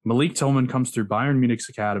 Malik Tillman comes through Bayern Munich's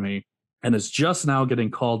academy and is just now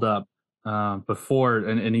getting called up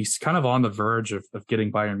and he's kind of on the verge of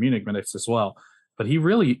getting Bayern Munich minutes as well. But he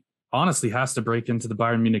really honestly has to break into the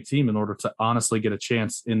Bayern Munich team in order to honestly get a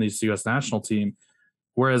chance in this U.S. national team.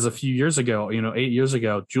 Whereas a few years ago, 8 years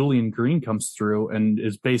ago, Julian Green comes through and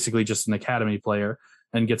is basically just an academy player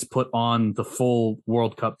and gets put on the full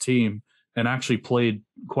World Cup team and actually played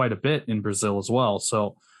quite a bit in Brazil as well.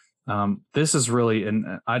 So this is really,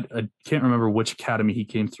 and I can't remember which academy he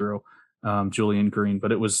came through, Julian Green,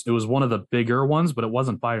 but it was one of the bigger ones, but it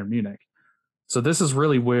wasn't Bayern Munich. So this is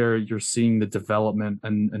really where you're seeing the development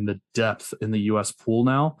and the depth in the U.S. pool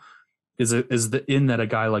now. Is that a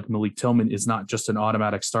guy like Malik Tillman is not just an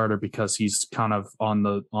automatic starter because he's kind of on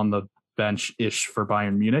the bench ish for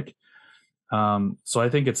Bayern Munich. So I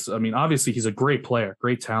think obviously he's a great player,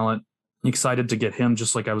 great talent. Excited to get him,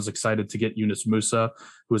 just like I was excited to get Yunus Musa,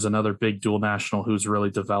 who's another big dual national who's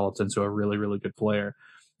really developed into a really, really good player.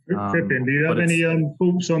 TrippinB, do you have any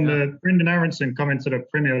thoughts on the Brendan Aronson coming to the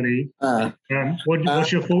Premier League?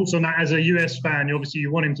 What's your thoughts on that as a US fan? Obviously,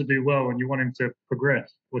 you want him to do well and you want him to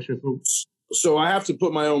progress. What's your thoughts? So I have to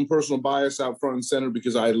put my own personal bias out front and center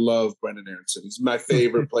because I love Brendan Aronson. He's my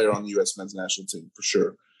favorite player on the U.S. men's national team for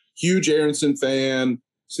sure. Huge Aronson fan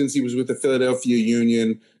since he was with the Philadelphia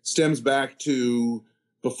Union. Stems back to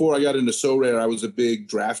before I got into SoRare, I was a big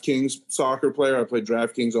DraftKings soccer player. I played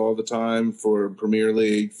DraftKings all the time for Premier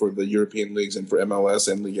League, for the European leagues, and for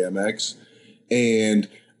MLS and League MX. And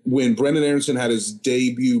when Brendan Aronson had his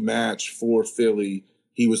debut match for Philly,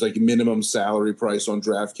 he was like minimum salary price on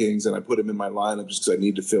DraftKings, and I put him in my lineup just because I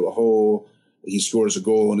need to fill a hole. He scores a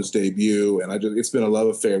goal in his debut, and it's been a love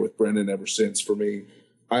affair with Brendan ever since for me.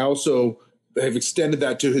 I also have extended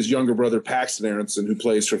that to his younger brother, Paxton Aronson, who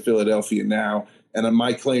plays for Philadelphia now. And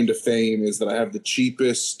my claim to fame is that I have the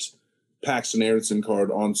cheapest Paxton Aronson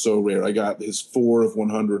card on SoRare. I got his 4 of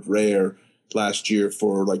 100 rare last year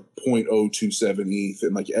for like 0.027 ETH.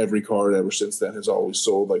 And like every card ever since then has always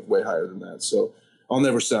sold like way higher than that. So I'll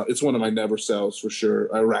never sell. It's one of my never sells for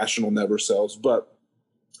sure. Irrational never sells. But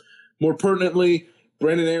more pertinently,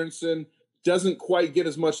 Brendan Aronson doesn't quite get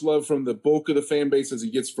as much love from the bulk of the fan base as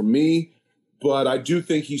he gets from me. But I do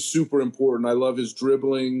think he's super important. I love his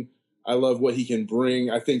dribbling. I love what he can bring.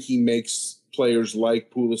 I think he makes players like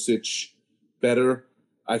Pulisic better.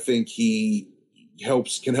 I think he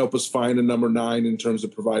can help us find a number 9 in terms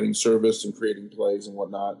of providing service and creating plays and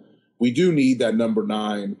whatnot. We do need that number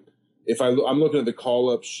 9. I'm looking at the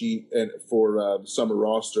call-up sheet for the summer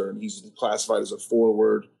roster, and he's classified as a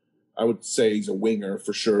forward. I would say he's a winger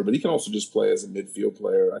for sure, but he can also just play as a midfield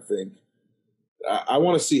player, I think. I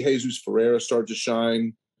want to see Jesus Ferreira start to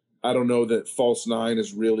shine. I don't know that false 9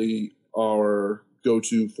 is really our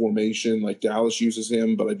go-to formation like Dallas uses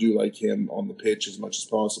him, but I do like him on the pitch as much as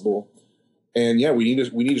possible. And yeah, we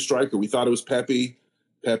need a striker. We thought it was Pepe.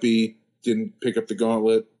 Pepe didn't pick up the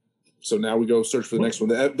gauntlet, so now we go search for the next one.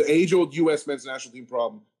 The age-old U.S. men's national team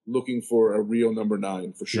problem, looking for a real number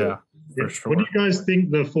 9 for sure. Yeah, for sure. What do you guys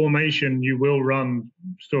think the formation you will run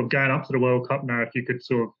sort of going up to the World Cup now, if you could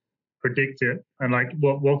sort of predict it, and like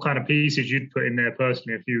what kind of pieces you'd put in there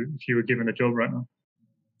personally if you were given a job right now?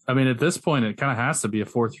 I mean, at this point, it kind of has to be a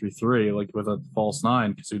 4-3-3, like with a false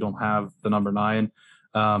 9, because we don't have the number 9.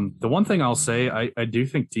 The one thing I'll say, I do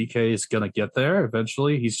think DK is going to get there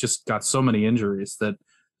eventually. He's just got so many injuries that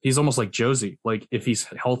he's almost like Josie. Like if he's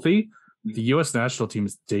healthy, the U.S. national team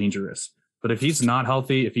is dangerous. But if he's not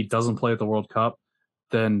healthy, if he doesn't play at the World Cup,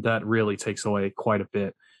 then that really takes away quite a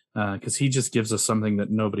bit. Because he just gives us something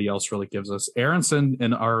that nobody else really gives us. Aronson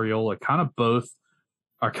and Areola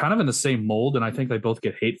are kind of in the same mold, and I think they both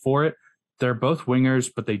get hate for it. They're both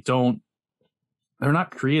wingers, but they're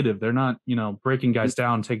not creative. They're not, breaking guys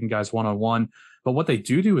down, taking guys one-on-one. But what they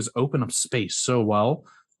do is open up space so well,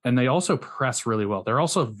 and they also press really well. They're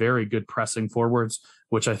also very good pressing forwards,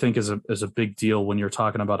 which I think is a big deal when you're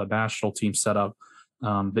talking about a national team setup,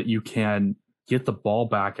 that you can get the ball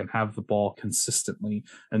back and have the ball consistently.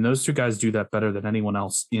 And those two guys do that better than anyone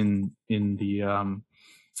else in the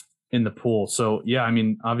pool. So yeah, I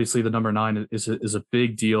mean, obviously the number 9 is a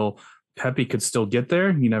big deal. Pepe could still get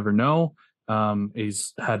there. You never know.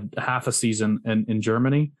 He's had half a season in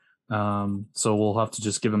Germany. So we'll have to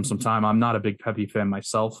just give him some time. I'm not a big Pepe fan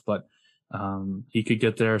myself, but he could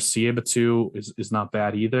get there. Siebatu is not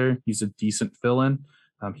bad either. He's a decent fill-in.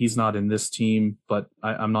 He's not in this team, but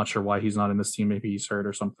I'm not sure why he's not in this team. Maybe he's hurt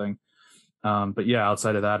or something. But yeah,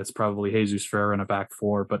 outside of that, it's probably Jesus Ferreira in a back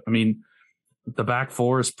 4. But I mean, the back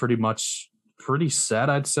 4 is pretty much pretty set,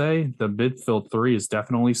 I'd say. The midfield three is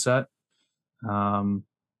definitely set.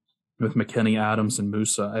 With McKennie, Adams, and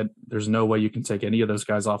Musa, there's no way you can take any of those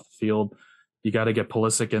guys off the field. You got to get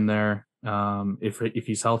Pulisic in there. If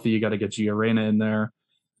he's healthy, you got to get Gio in there.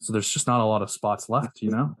 So there's just not a lot of spots left, you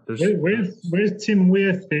know. Where's Tim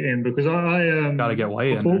Weir fit in? Because I got to get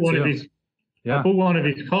Way in bought one there of too. his. Yeah. I bought one of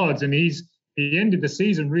his cards, and he ended the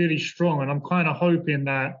season really strong. And I'm kind of hoping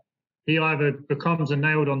that he either becomes a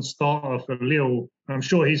nailed-on starter for Lille. I'm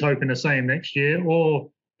sure he's hoping the same next year, or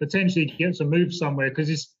potentially gets a move somewhere, because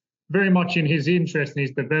it's very much in his interest and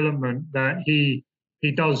his development that he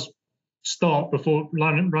does start before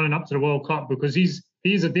running up to the World Cup, because he's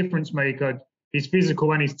a difference maker. He's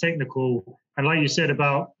physical and he's technical. And like you said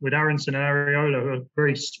about with Aronson and Areola, who are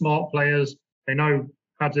very smart players, they know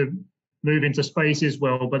how to move into spaces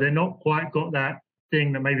well, but they're not quite got that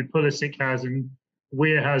thing that maybe Pulisic has and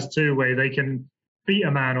Weir has too, where they can beat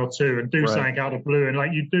a man or two and do something out of blue. And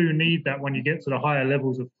like, you do need that when you get to the higher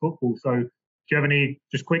levels of football. So do you have any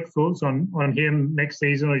just quick thoughts on him next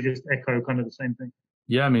season, or just echo kind of the same thing?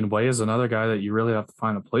 Yeah, I mean, Way is another guy that you really have to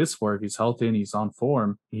find a place for. If he's healthy and he's on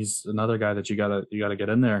form, he's another guy that you gotta get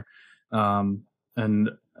in there. And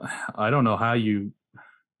I don't know how you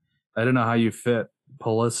fit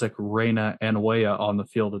Pulisic, Reina, and Weah on the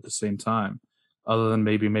field at the same time, other than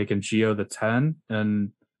maybe making Gio the 10.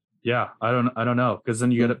 And yeah, I don't know, because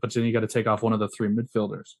then you got to take off one of the three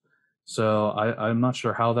midfielders. So I'm not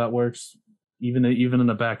sure how that works. Even in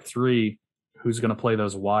the back three, who's going to play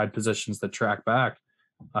those wide positions that track back?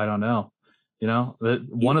 I don't know. You know,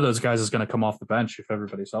 one of those guys is going to come off the bench if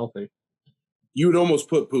everybody's healthy. You would almost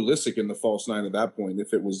put Pulisic in the false nine at that point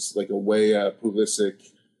if it was like a Weah, Pulisic,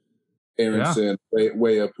 Aronson,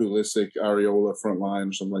 Weah, Pulisic, Areola front line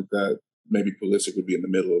or something like that. Maybe Pulisic would be in the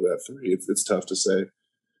middle of that three. It's tough to say.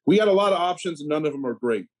 We got a lot of options and none of them are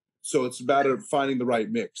great. So it's about finding the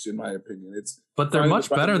right mix, in my opinion. But they're much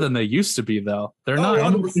better than they used to be, though. They're not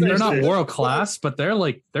 100%. world class, but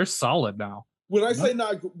they're solid now. When I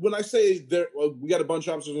say we got a bunch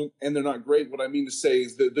of options and they're not great, what I mean to say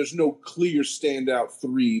is that there's no clear standout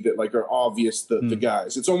three that like are obvious the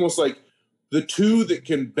guys. It's almost like the two that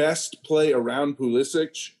can best play around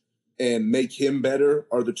Pulisic and make him better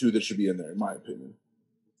are the two that should be in there, in my opinion.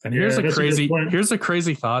 And here's a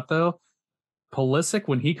crazy thought though. Pulisic,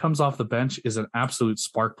 when he comes off the bench, is an absolute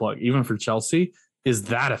spark plug, even for Chelsea. Is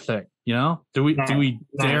that a thing? You know, do we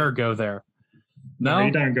dare go there? No,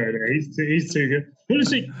 you don't go there. He's too good.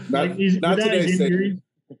 Pulisic, not without his injuries,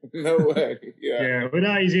 no way. Yeah,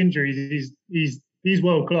 without his injuries, he's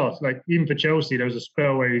world class. Like even for Chelsea, there was a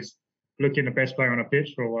spell where he's looking the best player on a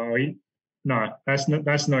pitch for a while. That's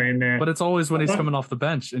not in there. But it's always when he's coming off the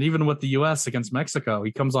bench. And even with the US against Mexico,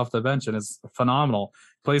 he comes off the bench and is phenomenal.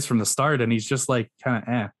 Plays from the start and he's just like kind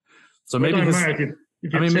of So maybe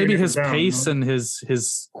maybe his pace and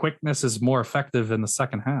his quickness is more effective in the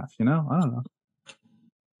second half, you know? I don't know.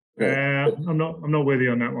 I'm not with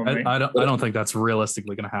you on that one, mate. I don't think that's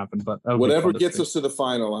realistically going to happen, but whatever gets us to the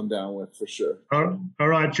final, I'm down with for sure. All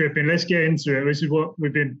right, Trippin, let's get into it. This is what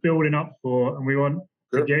we've been building up for, and we want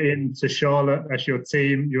to get into Charlotte. That's your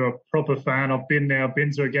team. You're a proper fan. I've been there. I've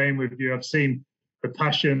been to a game with you. I've seen the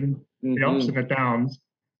passion, the ups and the downs.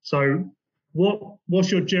 So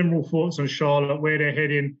what's your general thoughts on Charlotte, where they're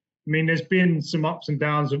heading? I mean, there's been some ups and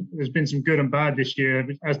downs. There's been some good and bad this year,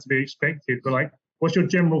 as to be expected. But, like, what's your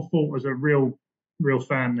general thought as a real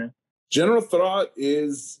fan there? General thought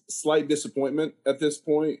is slight disappointment at this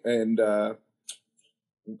point, and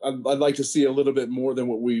I'd like to see a little bit more than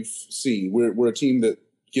what we've seen. We're a team that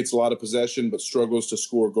gets a lot of possession but struggles to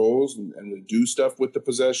score goals and we do stuff with the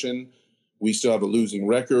possession. We still have a losing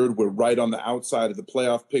record. We're right on the outside of the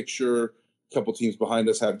playoff picture. A couple teams behind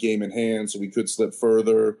us have game in hand, so we could slip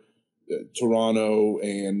further. Toronto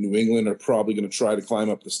and New England are probably going to try to climb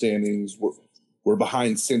up the standings. We're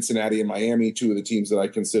behind Cincinnati and Miami, two of the teams that I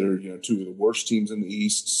consider, two of the worst teams in the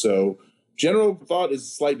East. So general thought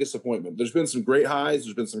is slight disappointment. There's been some great highs.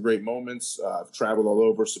 There's been some great moments. I've traveled all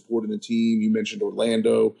over supporting the team. You mentioned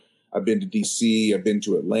Orlando. I've been to D.C. I've been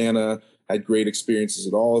to Atlanta. Had great experiences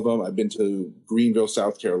at all of them. I've been to Greenville,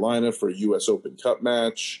 South Carolina for a U.S. Open Cup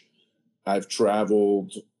match. I've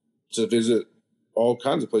traveled to visit all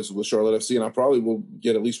kinds of places with Charlotte FC, and I probably will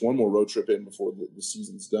get at least one more road trip in before the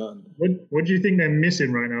season's done. What do you think they're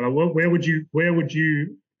missing right now? Like,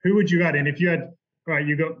 who would you add in if you had? Right,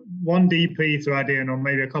 you got one DP to add in, or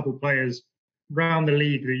maybe a couple players around the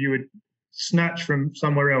league that you would snatch from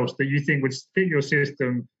somewhere else that you think would fit your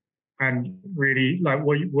system, and really like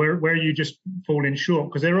where you just falling short,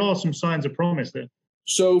 because there are some signs of promise there.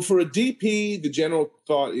 So for a DP, the general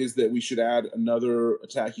thought is that we should add another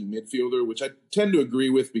attacking midfielder, which I tend to agree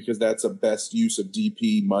with because that's a best use of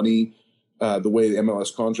DP money, the way the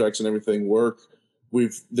MLS contracts and everything work.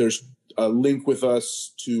 There's a link with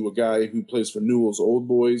us to a guy who plays for Newell's Old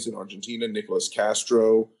Boys in Argentina, Nicolas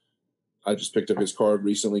Castro. I just picked up his card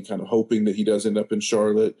recently, kind of hoping that he does end up in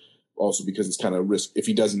Charlotte. Also because it's kind of risk. If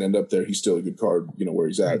he doesn't end up there, he's still a good card, where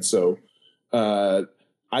he's at. So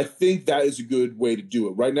I think that is a good way to do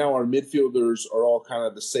it. Right now, our midfielders are all kind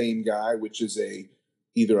of the same guy, which is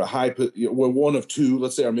either a high, one of two.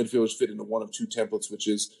 Let's say our midfielders fit into one of two templates, which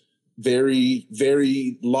is very,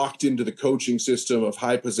 very locked into the coaching system of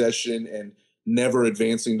high possession and never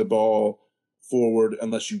advancing the ball forward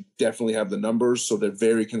unless you definitely have the numbers. So they're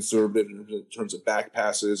very conservative in terms of back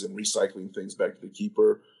passes and recycling things back to the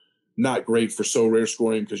keeper. Not great for so rare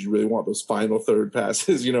scoring because you really want those final third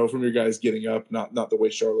passes, from your guys getting up, not the way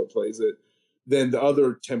Charlotte plays it. Then the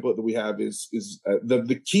other template that we have is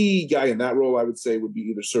the key guy in that role, I would say, would be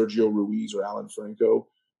either Sergio Ruiz or Alan Franco,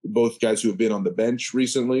 both guys who have been on the bench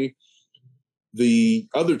recently. The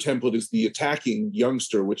other template is the attacking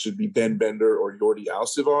youngster, which would be Ben Bender or Jordi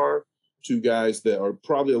Alcivar, two guys that are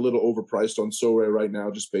probably a little overpriced on Sorare right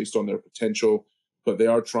now just based on their potential, but they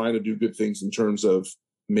are trying to do good things in terms of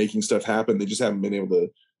making stuff happen. They just haven't been able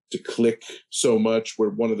to click so much.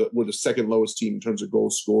 We're the second lowest team in terms of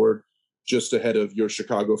goals scored, just ahead of your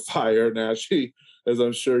Chicago Fire, Nashy, as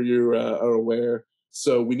I'm sure you are aware.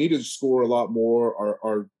 So we need to score a lot more.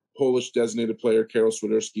 Our Polish designated player, Karol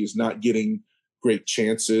Swiderski, is not getting great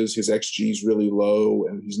chances. His XG is really low,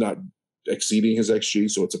 and he's not exceeding his XG,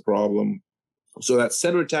 so it's a problem. So that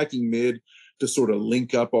center attacking mid to sort of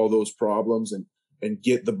link up all those problems and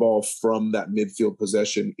get the ball from that midfield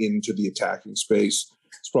possession into the attacking space.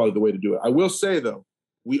 It's probably the way to do it. I will say, though,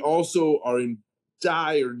 we also are in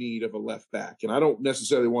dire need of a left back. And I don't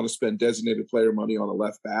necessarily want to spend designated player money on a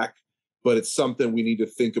left back, but it's something we need to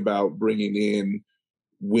think about bringing in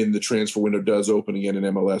when the transfer window does open again in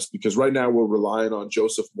MLS. Because right now we're relying on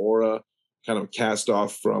Joseph Mora, kind of cast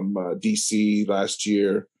off from DC last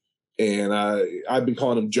year. And I've been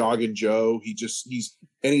calling him Jogging Joe. He's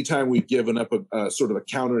anytime we've given up a sort of a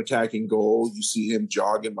counterattacking goal, you see him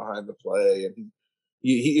jogging behind the play, and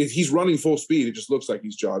he's running full speed. It just looks like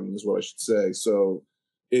he's jogging, is what I should say. So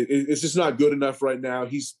it's just not good enough right now.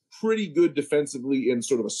 He's pretty good defensively in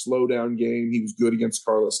sort of a slow down game. He was good against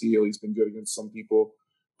Carlos Gil. He's been good against some people,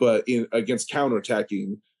 but against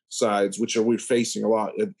counterattacking sides, which we're facing a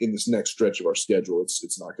lot in this next stretch of our schedule,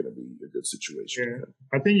 it's not going to be a good situation. Yeah.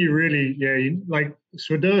 I think like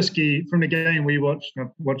Swiderski from the game we watched. I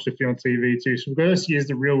watched a few on TV too. Swiderski is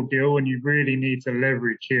the real deal, and you really need to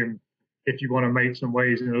leverage him if you want to make some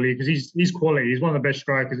waves in the league, because he's quality. He's one of the best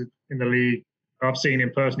strikers in the league. I've seen him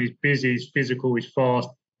in person. He's busy, he's physical, he's fast,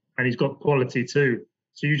 and he's got quality too.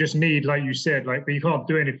 So you just need, like you said, but you can't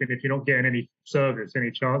do anything if you're not getting any service,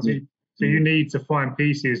 any chances. Mm-hmm. So you need to find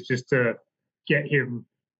pieces just to get him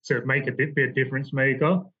to make a bit of difference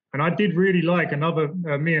maker. And I did really like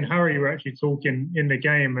me and Harry were actually talking in the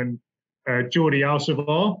game, and Jordi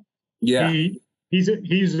Alcivar. Yeah. He's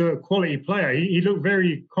a quality player. He looked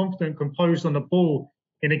very confident, composed on the ball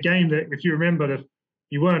in a game that, if you remember,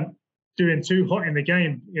 you weren't doing too hot in the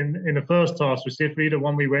game in the first half, specifically the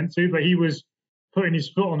one we went to, but he was putting his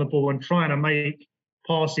foot on the ball and trying to make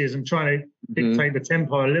passes and trying to dictate the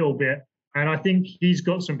tempo a little bit. And I think he's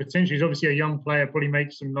got some potential. He's obviously a young player, probably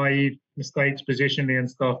makes some naive mistakes positionally and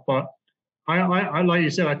stuff. But I like you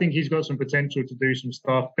said, I think he's got some potential to do some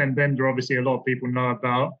stuff. Ben Bender, obviously, a lot of people know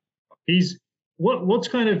about. What's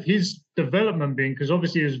kind of his development been? Because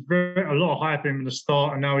obviously there's a lot of hype in the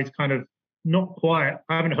start, and now he's kind of not quite.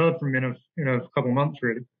 I haven't heard from him in a couple of months,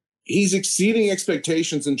 really. He's exceeding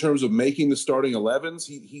expectations in terms of making the starting 11s.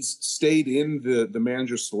 He's stayed in the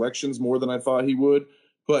manager's selections more than I thought he would,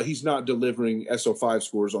 but he's not delivering SO5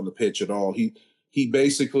 scores on the pitch at all. He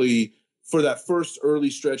basically, for that first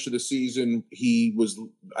early stretch of the season, he was,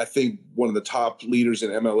 I think, one of the top leaders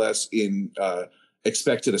in MLS in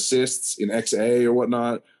expected assists in XA or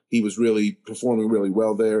whatnot. He was really performing really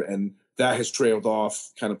well there, and that has trailed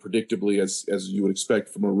off kind of predictably as you would expect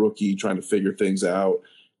from a rookie trying to figure things out.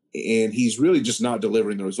 And he's really just not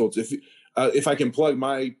delivering the results. If I can plug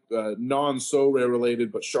my non-So-Rare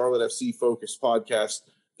related but Charlotte FC focused podcast,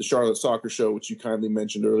 the Charlotte Soccer Show, which you kindly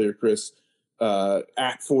mentioned earlier, Chris,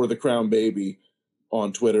 at For the Crown Baby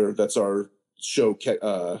on Twitter. That's our show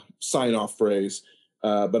sign-off phrase.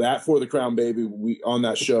 But at For the Crown Baby, on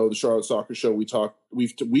that show, the Charlotte Soccer Show,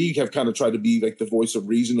 we have kind of tried to be like the voice of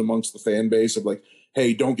reason amongst the fan base of like,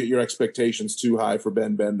 hey, don't get your expectations too high for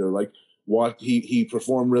Ben Bender. Like, He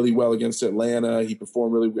performed really well against Atlanta. He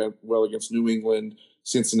performed really well against New England,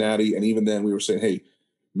 Cincinnati, and even then we were saying, hey,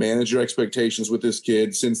 manage your expectations with this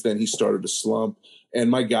kid. Since then, he started to slump. And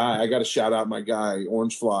my guy, I got to shout out my guy,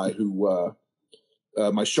 Orange Fly, who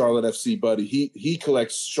my Charlotte FC buddy. He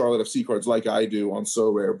collects Charlotte FC cards like I do on So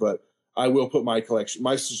Rare, but I will put my collection,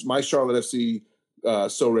 my Charlotte FC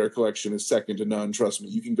So Rare collection is second to none. Trust me.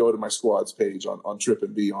 You can go to my squad's page on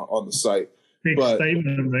TrippinB on the site. Big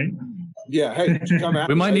statement, mate. Yeah, hey, come at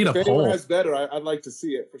We might need a if poll. anyone has better, I'd like to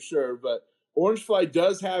see it for sure. But Orange Fly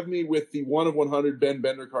does have me with the 1 of 100 Ben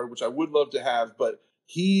Bender card, which I would love to have, but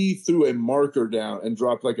he threw a marker down and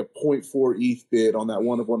dropped like a 0.4 ETH bid on that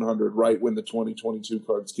 1 of 100 right when the 2022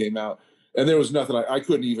 cards came out. And there was nothing I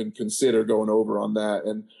couldn't even consider going over on that.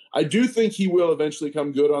 And I do think he will eventually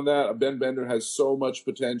come good on that. Ben Bender has so much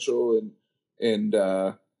potential and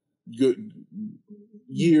good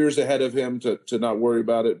years ahead of him to not worry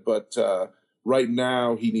about it. But right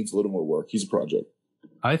now he needs a little more work. He's a project.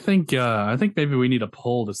 I think maybe we need a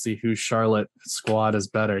poll to see whose Charlotte squad is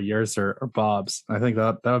better, yours or Bob's. I think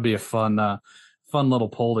that would be a fun little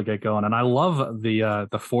poll to get going. And I love the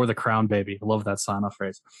For the Crown Baby. I love that sign off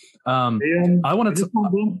phrase. I wanted to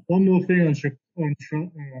one more thing on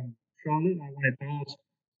Charlotte. I wanted to ask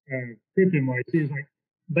TrippinB. It seems like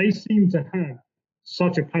they seem to have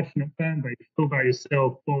such a passionate fan base. Talk about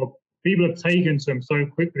yourself, Bob. People have taken to them so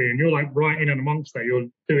quickly, and you're like right in and amongst that. You're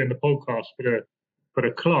doing the podcast for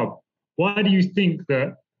the club. Why do you think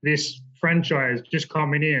that this franchise just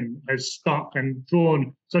coming in has stuck and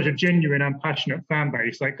drawn such a genuine and passionate fan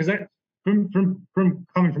base? Like, because that from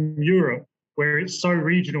coming from Europe, where it's so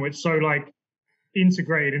regional, it's so like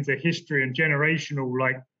integrated into history and generational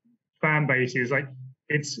like fan bases. Like,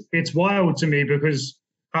 it's wild to me because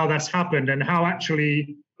how that's happened and how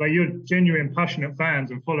actually like you're genuine passionate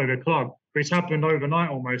fans and follow the club, but it's happened overnight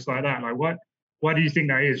almost like that. Like, why do you think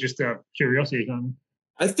that is? Just a curiosity.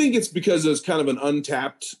 I think it's because there's kind of an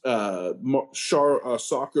untapped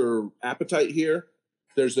soccer appetite here.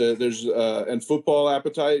 There's and football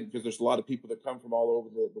appetite because there's a lot of people that come from all over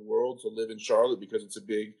the world to live in Charlotte because it's a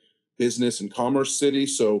big business and commerce city.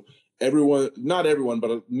 So not everyone,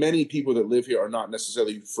 but many people that live here are not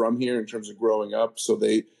necessarily from here in terms of growing up. So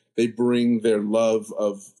they bring their love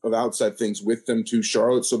of outside things with them to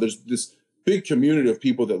Charlotte. So there's this big community of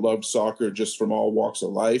people that love soccer just from all walks of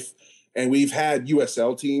life. And we've had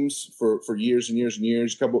USL teams for years and years and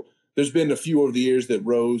years. There's been a few over the years that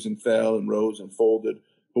rose and fell and rose and folded.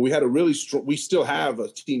 But we had a really strong. We still have a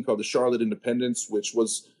team called the Charlotte Independents, which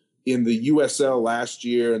was in the USL last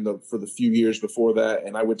year and for the few years before that.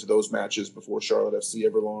 And I went to those matches before Charlotte FC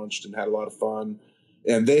ever launched and had a lot of fun.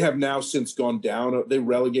 And they have now since gone down. They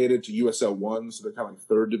relegated to USL 1, so they're kind of like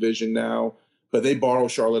third division now. But they borrow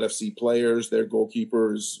Charlotte FC players. Their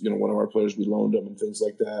goalkeepers, one of our players, we loaned them and things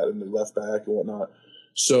like that, and the left back and whatnot.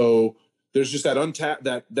 So there's just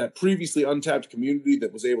that previously untapped community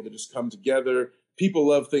that was able to just come together. People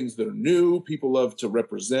love things that are new. People love to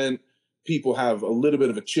represent. People have a little bit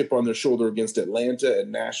of a chip on their shoulder against Atlanta and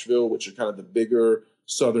Nashville, which are kind of the bigger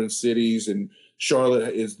southern cities. And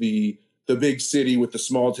Charlotte is the big city with the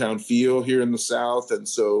small town feel here in the South. And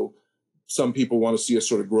so some people want to see us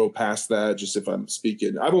sort of grow past that. Just if I'm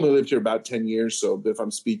speaking, I've only lived here about 10 years. So if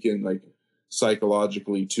I'm speaking like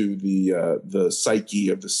psychologically to the psyche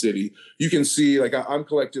of the city, you can see like I'm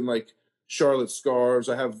collecting like Charlotte scarves.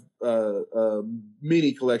 I have a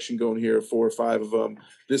mini collection going here, 4 or 5 of them.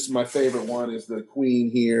 This is my favorite one is the Queen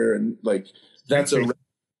here. And like, that's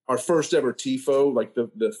our first ever tifo. Like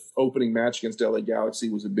the opening match against LA Galaxy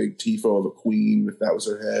was a big tifo of a Queen. If that was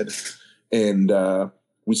her head. And,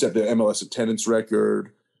 we set the MLS attendance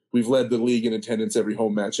record. We've led the league in attendance every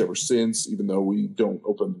home match ever since, even though we don't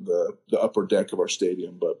open the upper deck of our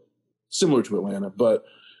stadium, but similar to Atlanta. But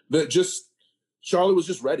Charlotte was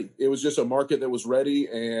just ready. It was just a market that was ready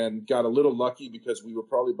and got a little lucky because we were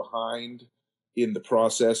probably behind in the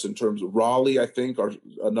process in terms of Raleigh, I think,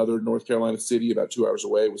 another North Carolina city about 2 hours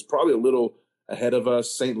away, was probably a little ahead of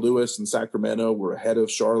us. St. Louis and Sacramento were ahead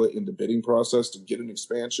of Charlotte in the bidding process to get an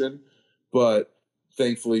expansion. But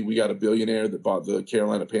thankfully, we got a billionaire that bought the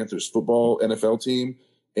Carolina Panthers football NFL team,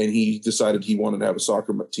 and he decided he wanted to have a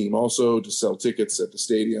soccer team also to sell tickets at the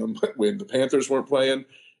stadium when the Panthers weren't playing.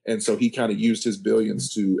 And so he kind of used his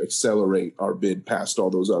billions to accelerate our bid past all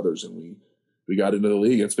those others, and we got into the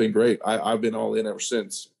league. It's been great. I've been all in ever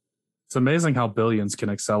since. It's amazing how billions can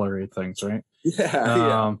accelerate things, right?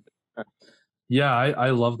 Yeah. Yeah,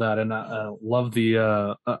 I love that, and I love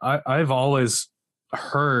the. I've always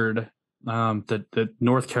heard that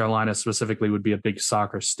North Carolina specifically would be a big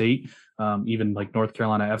soccer state. Even like North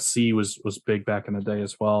Carolina FC was big back in the day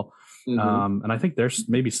as well. And I think they're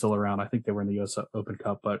maybe still around. I think they were in the U.S. Open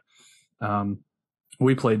Cup, but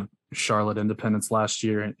we played Charlotte Independence last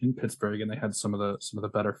year in Pittsburgh, and they had some of the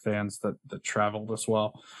better fans that traveled as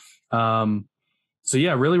well. So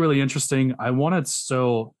yeah, really, really interesting.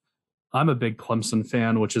 I'm a big Clemson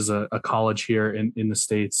fan, which is a college here in the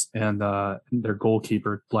States, and their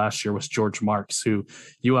goalkeeper last year was George Marks, who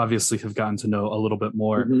you obviously have gotten to know a little bit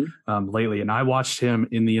more lately. And I watched him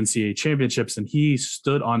in the NCAA championships, and he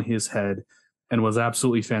stood on his head and was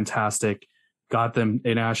absolutely fantastic. Got them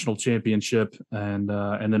a national championship, and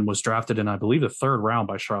then was drafted in, I believe, the third round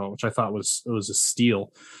by Charlotte, which I thought was a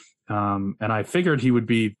steal. And I figured he would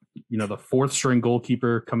be, the fourth string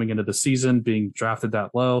goalkeeper coming into the season, being drafted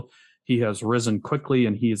that low. He has risen quickly,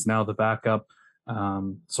 and he is now the backup.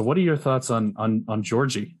 So what are your thoughts on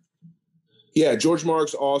Georgie? Yeah, George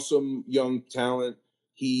Marks, awesome young talent.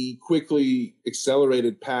 He quickly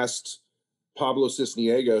accelerated past Pablo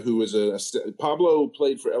Cisniega, who was Pablo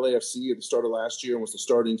played for LAFC at the start of last year and was the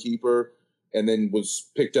starting keeper, and then was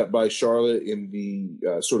picked up by Charlotte in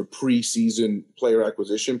the sort of preseason player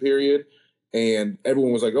acquisition period. And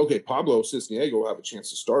everyone was like, okay, Pablo Cisniega will have a chance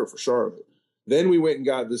to start for Charlotte. Then we went and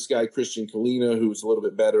got this guy, Christian Kalina, who was a little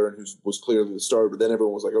bit better and who was clearly the starter. But then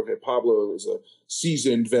everyone was like, okay, Pablo is a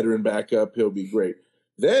seasoned veteran backup. He'll be great.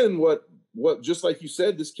 Then what just like you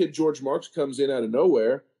said, this kid, George Marks, comes in out of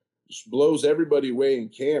nowhere, just blows everybody away in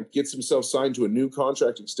camp, gets himself signed to a new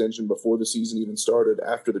contract extension before the season even started,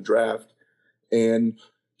 after the draft. And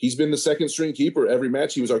he's been the second string keeper every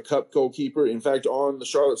match. He was our cup goalkeeper. In fact, on the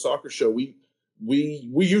Charlotte Soccer Show, we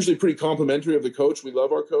usually pretty complimentary of the coach. We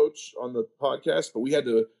love our coach on the podcast, but we had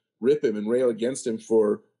to rip him and rail against him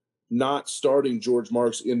for not starting George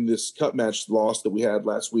Marks in this cup match loss that we had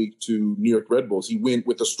last week to New York Red Bulls. He went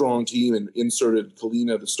with a strong team and inserted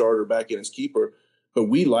Kalina, the starter, back in as keeper. But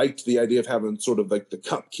we liked the idea of having sort of like the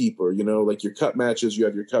cup keeper, like your cup matches, you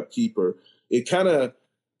have your cup keeper. It kind of,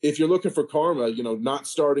 if you're looking for karma, not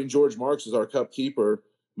starting George Marks as our cup keeper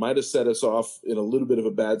might have set us off in a little bit of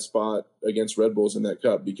a bad spot against Red Bulls in that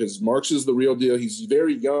cup, because Marks is the real deal. He's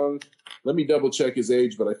very young. Let me double check his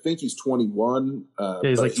age, but I think he's 21. Yeah,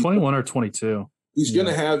 he's like 21 or 22. He's going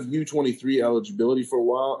to have U23 eligibility for a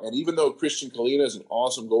while. And even though Christian Kalina is an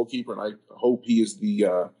awesome goalkeeper, and I hope he is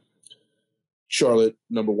the Charlotte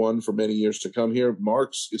number one for many years to come here,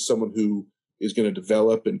 Marks is someone who is going to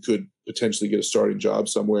develop and could potentially get a starting job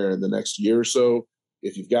somewhere in the next year or so.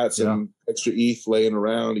 If you've got some extra ETH laying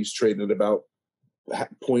around, he's trading at about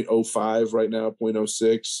 0.05 right now,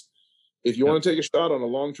 0.06. If you want to take a shot on a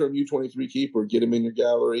long-term U23 keeper, get him in your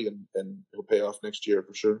gallery, and he'll pay off next year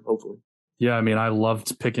for sure, hopefully. Yeah, I mean, I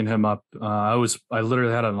loved picking him up. I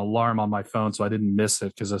literally had an alarm on my phone, so I didn't miss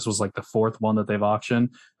it, because this was like the fourth one that they've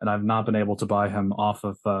auctioned, and I've not been able to buy him off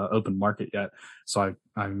of open market yet. So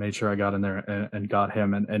I made sure I got in there and got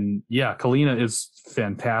him. And yeah, Kalina is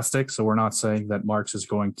fantastic. So we're not saying that Marks is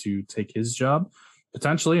going to take his job.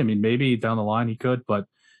 Potentially, I mean, maybe down the line he could, but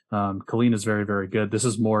Kalina is very, very good. This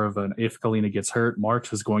is more of an, if Kalina gets hurt,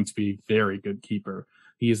 Marks is going to be a very good keeper.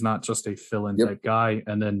 He is not just a fill-in type guy.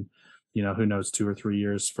 And then, who knows, 2 or 3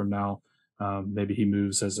 years from now, maybe he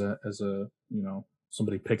moves as a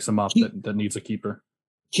somebody picks him up that needs a keeper.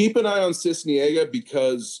 Keep an eye on Cisniega,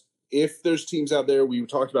 because if there's teams out there, we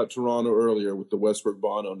talked about Toronto earlier with the Westbrook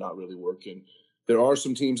Bono not really working. There are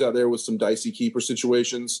some teams out there with some dicey keeper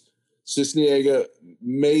situations. Cisniega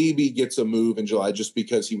maybe gets a move in July, just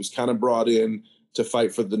because he was kind of brought in to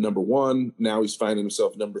fight for the number one. Now he's finding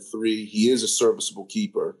himself number 3. He is a serviceable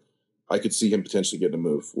keeper. I could see him potentially getting a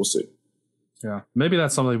move. We'll see. Yeah, maybe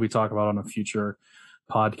that's something we talk about on a future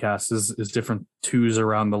podcast, is different twos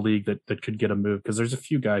around the league that could get a move, because there's a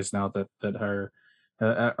few guys now that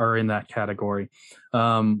are in that category. We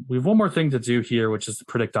have one more thing to do here, which is the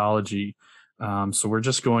predictology. So we're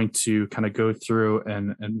just going to kind of go through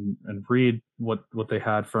and read what they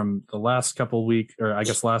had from the last couple week, or I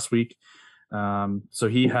guess last week. So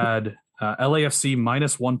he had LAFC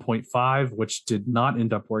minus 1.5, which did not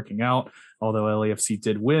end up working out. Although LAFC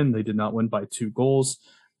did win, they did not win by 2 goals.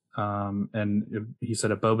 And he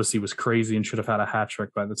said Abobasi was crazy and should have had a hat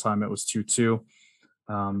trick by the time it was 2-2.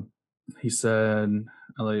 He said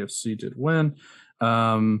LAFC did win.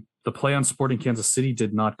 The play on Sporting Kansas City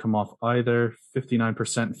did not come off either.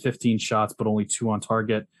 59%, 15 shots, but only 2 on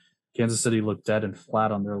target. Kansas City looked dead and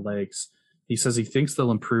flat on their legs. He says he thinks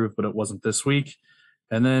they'll improve, but it wasn't this week.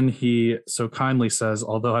 And then he so kindly says,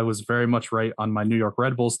 although I was very much right on my New York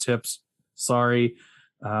Red Bulls tips, sorry,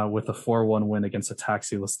 with a 4-1 win against a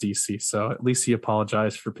taxiless DC. So at least he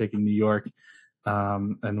apologized for picking New York.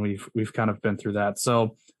 And we've kind of been through that.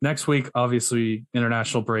 So next week, obviously,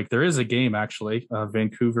 international break. There is a game actually,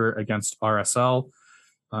 Vancouver against RSL.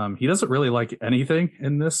 He doesn't really like anything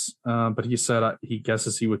in this, but he said he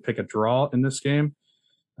guesses he would pick a draw in this game.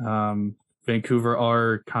 Vancouver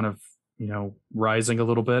are kind of rising a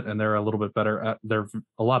little bit, and they're a little bit better. They're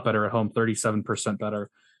a lot better at home, 37% better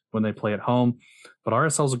when they play at home. But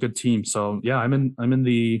RSL is a good team, so yeah, I'm in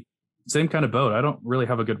the same kind of boat. I don't really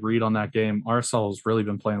have a good read on that game. RSL has really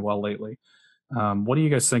been playing well lately. What do you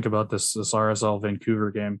guys think about this RSL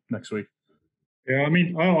Vancouver game next week? Yeah, I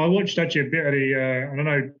mean, I watched actually a bit of the. I don't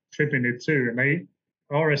know, TrippinB did too, and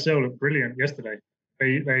RSL looked brilliant yesterday.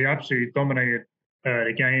 They absolutely dominated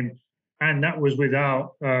the game, and that was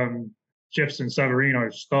without Jefferson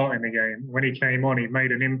Savarino starting the game. When he came on, he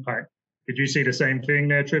made an impact. Did you see the same thing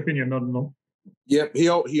there, TrippinB? You're nodding along. Yep,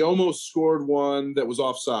 he almost scored one that was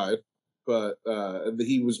offside, but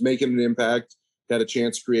he was making an impact. Had a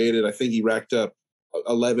chance created. I think he racked up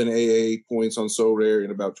 11 AA points on So Rare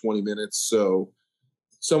in about 20 minutes. So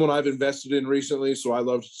someone I've invested in recently, so I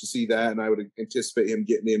love to see that, and I would anticipate him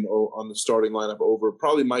getting in on the starting lineup over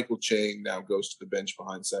probably Michael Chang. Now goes to the bench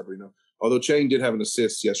behind Savarino. Although Chang did have an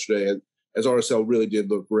assist yesterday, as RSL really did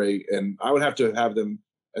look great, and I would have to have them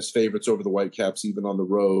as favorites over the Whitecaps even on the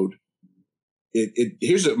road.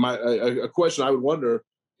 Here's a question I would wonder.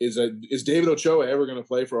 Is David Ochoa ever going to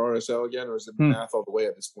play for RSL again, or is it math all the way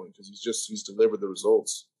at this point? Because he's delivered the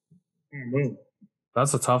results. Mm-hmm.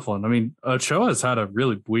 That's a tough one. I mean, Ochoa has had a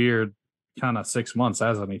really weird kind of 6 months,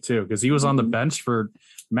 hasn't he, too? Because he was on the bench for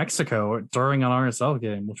Mexico during an RSL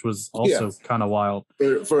game, which was also kind of wild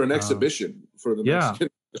for an exhibition for the Mexican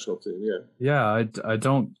national team.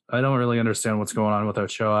 I don't really understand what's going on with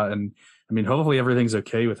Ochoa, and I mean, hopefully everything's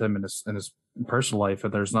okay with him in his personal life,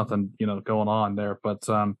 and there's nothing going on there. But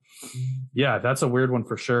that's a weird one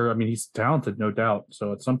for sure. I mean, he's talented, no doubt.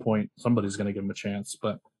 So at some point, somebody's going to give him a chance.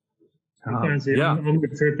 But I'm with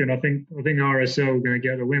TrippinB. I think RSL are going to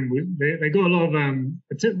get the win. They got a lot of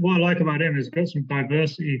what I like about them is got some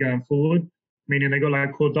diversity going forward. Meaning they got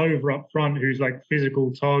like Cordova up front, who's like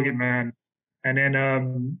physical target man, and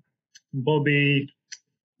then Bobby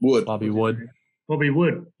Wood.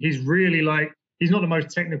 He's really he's not the most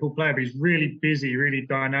technical player, but he's really busy, really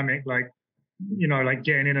dynamic, like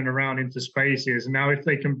getting in and around into spaces. And now if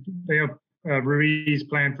they have Ruiz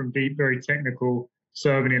playing from deep, very technical,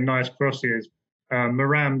 serving in nice crosses.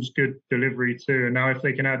 Maram's good delivery too. And now if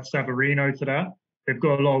they can add Savarino to that, they've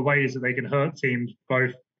got a lot of ways that they can hurt teams,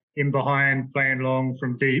 both in behind, playing long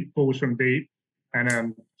from deep, balls from deep,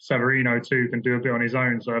 and Savarino too can do a bit on his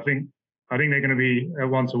own. So I think they're going to be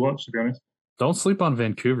one to watch, to be honest. Don't sleep on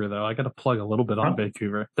Vancouver, though. I got to plug a little bit on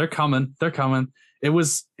Vancouver. They're coming. It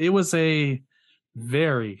was a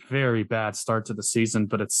very, very bad start to the season,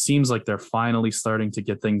 but it seems like they're finally starting to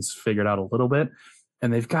get things figured out a little bit.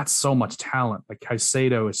 And they've got so much talent. Like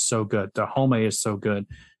Caicedo is so good. Dahome is so good.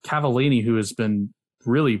 Cavallini, who has been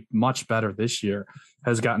really much better this year,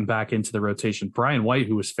 has gotten back into the rotation. Brian White,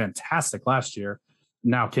 who was fantastic last year,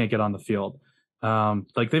 now can't get on the field.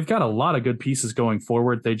 They've got a lot of good pieces going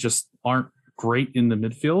forward. They just aren't great in the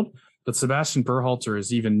midfield. But Sebastian Berhalter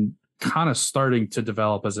is even kind of starting to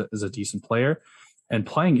develop as a decent player. And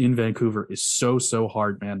playing in Vancouver is so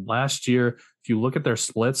hard, man. Last year, if you look at their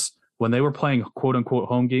splits, when they were playing quote-unquote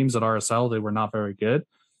home games at RSL, they were not very good.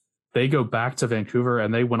 They go back to Vancouver,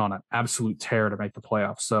 and they went on an absolute tear to make the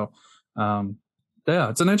playoffs. So,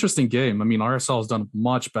 it's an interesting game. I mean, RSL has done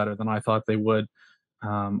much better than I thought they would.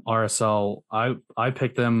 RSL, I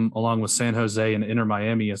picked them along with San Jose and Inter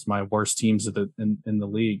Miami as my worst teams in the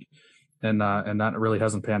league, and that really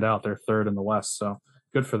hasn't panned out. They're third in the West, so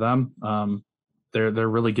good for them. They're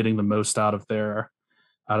really getting the most out of their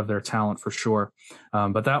talent for sure.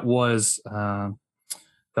 But that was the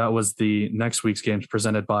next week's games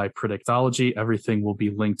presented by Predictology. Everything will be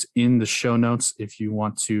linked in the show notes if you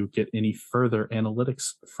want to get any further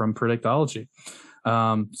analytics from Predictology.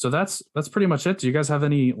 So that's pretty much it. Do you guys have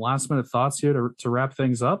any last minute thoughts here to wrap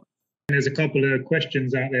things up? There's a couple of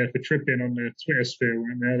questions out there for TrippinB on the Twitter sphere.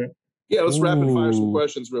 Let's rapid fire some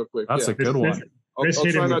questions real quick. That's a good one. I'll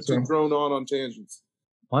try not to drone on tangents.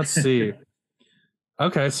 Let's see.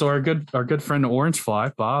 Okay, so our good friend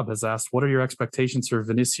Orangefly, Bob, has asked, what are your expectations for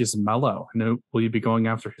Vinicius Melo? And will you be going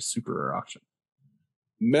after his super rare auction?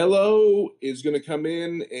 Melo is going to come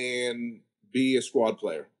in and be a squad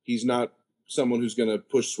player. He's not someone who's going to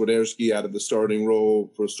push Swiderski out of the starting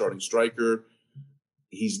role for a starting striker.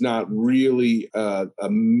 He's not really a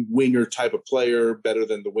winger type of player, better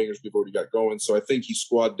than the wingers we've already got going. So I think he's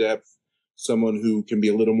squad depth, someone who can be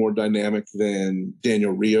a little more dynamic than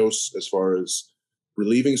Daniel Rios as far as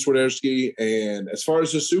relieving Swiderski. And as far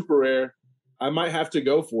as the super rare, I might have to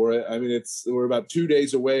go for it. I mean, we're about 2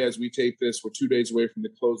 days away as we tape this. We're 2 days away from the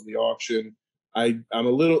close of the auction. I'm a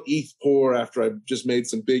little ETH poor after I've just made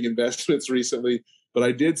some big investments recently, but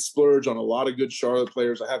I did splurge on a lot of good Charlotte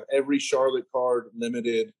players. I have every Charlotte card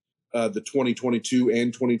limited, the 2022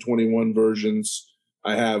 and 2021 versions.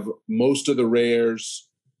 I have most of the rares,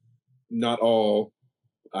 not all.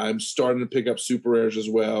 I'm starting to pick up super rares as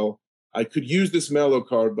well. I could use this Mellow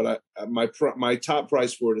card, but my top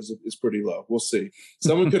price for it is pretty low. We'll see.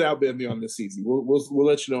 Someone could outbid me on this easy. We'll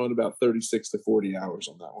let you know in about 36 to 40 hours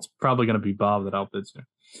on that one. It's probably going to be Bob that outbids you.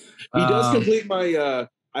 He does complete my.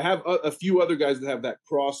 I have a few other guys that have that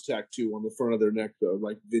cross tattoo on the front of their neck, though,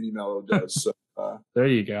 like Vinny Mello does. So there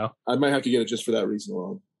you go. I might have to get it just for that reason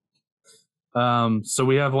alone. So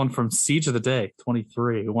we have one from Siege of the Day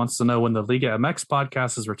 23 who wants to know when the Liga MX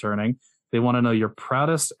podcast is returning. They want to know your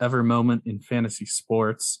proudest ever moment in fantasy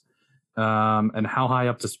sports, and how high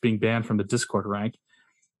up does being banned from the Discord rank.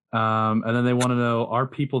 And then they want to know, are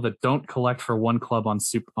people that don't collect for one club on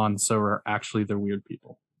Sorare actually they're weird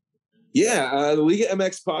people? Yeah, the Liga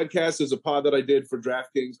MX podcast is a pod that I did for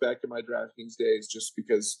DraftKings back in my DraftKings days, just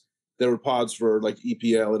because there were pods for like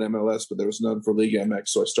EPL and MLS, but there was none for Liga MX.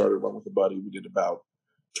 So I started one with a buddy. We did about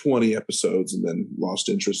 20 episodes and then lost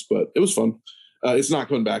interest, but it was fun. It's not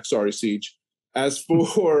coming back. Sorry, Siege. As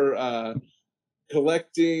for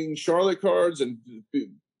collecting Charlotte cards and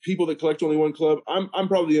people that collect only one club, I'm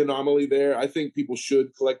probably the anomaly there. I think people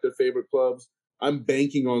should collect their favorite clubs. I'm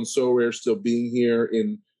banking on Sorare still being here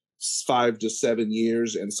in 5 to 7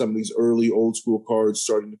 years, and some of these early old school cards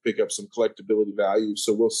starting to pick up some collectability value.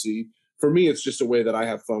 So we'll see. For me, it's just a way that I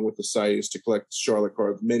have fun with the site, is to collect Charlotte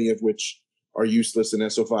cards, many of which are useless in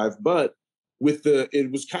SO5, but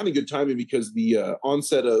it was kind of good timing because the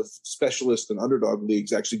onset of specialist and underdog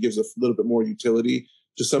leagues actually gives a little bit more utility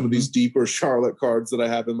to some of these deeper Charlotte cards that I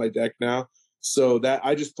have in my deck now. So that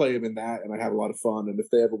I just play them in that, and I have a lot of fun. And if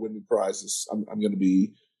they ever win me prizes, I'm going to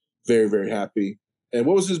be very, very happy. And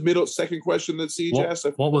what was his second question that Siege asked?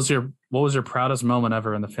 What was your proudest moment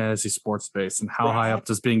ever in the fantasy sports space, and how high up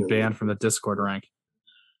does being banned from the Discord rank?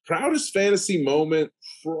 Proudest fantasy moment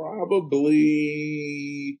probably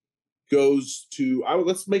goes to,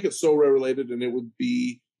 let's make it Sorare related, and it would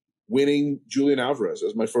be winning Julian Alvarez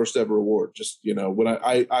as my first ever award. Just, when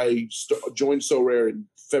I joined Sorare in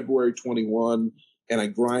February 21, and I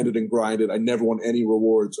grinded and grinded. I never won any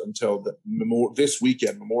rewards until this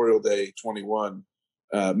weekend, Memorial Day 21.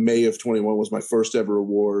 May of 21 was my first ever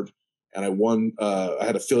award, and I won. I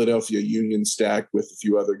had a Philadelphia Union stack with a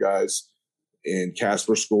few other guys, and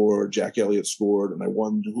Casper scored, Jack Elliott scored, and I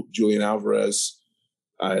won Julian Alvarez.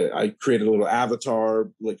 I created a little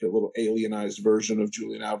avatar, like a little alienized version of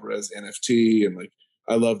Julian Alvarez NFT, and like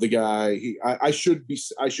I love the guy. I should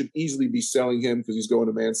easily be selling him because he's going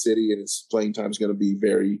to Man City and his playing time is going to be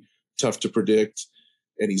very tough to predict.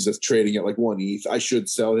 And he's just trading at like 1 ETH. I should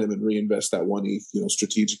sell him and reinvest that 1 ETH,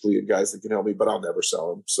 strategically in guys that can help me, but I'll never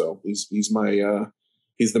sell him. So he's the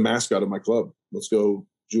mascot of my club. Let's go,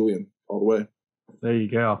 Julian, all the way. There you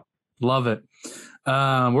go. Love it.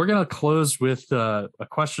 We're going to close with a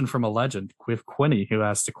question from a legend, with Quinny, who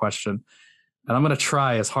asked a question. And I'm going to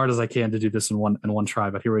try as hard as I can to do this in one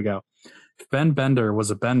try, but here we go. If Ben Bender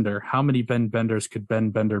was a bender, how many Ben Benders could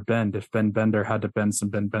Ben Bender bend if Ben Bender had to bend some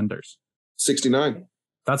Ben Benders? 69.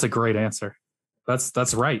 That's a great answer.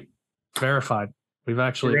 That's right. Verified. We've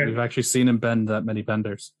actually seen him bend that many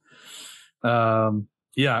benders.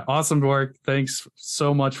 Yeah, awesome work. Thanks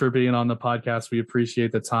so much for being on the podcast. We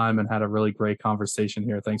appreciate the time and had a really great conversation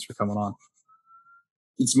here. Thanks for coming on.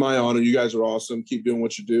 It's my honor. You guys are awesome. Keep doing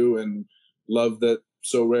what you do, and love that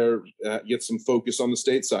Sorare gets some focus on the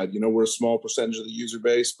state side. We're a small percentage of the user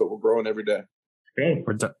base, but we're growing every day. Good.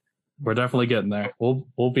 We're definitely getting there.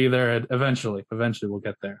 We'll be there eventually. Eventually we'll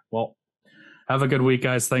get there. Well, have a good week,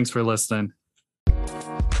 guys. Thanks for listening.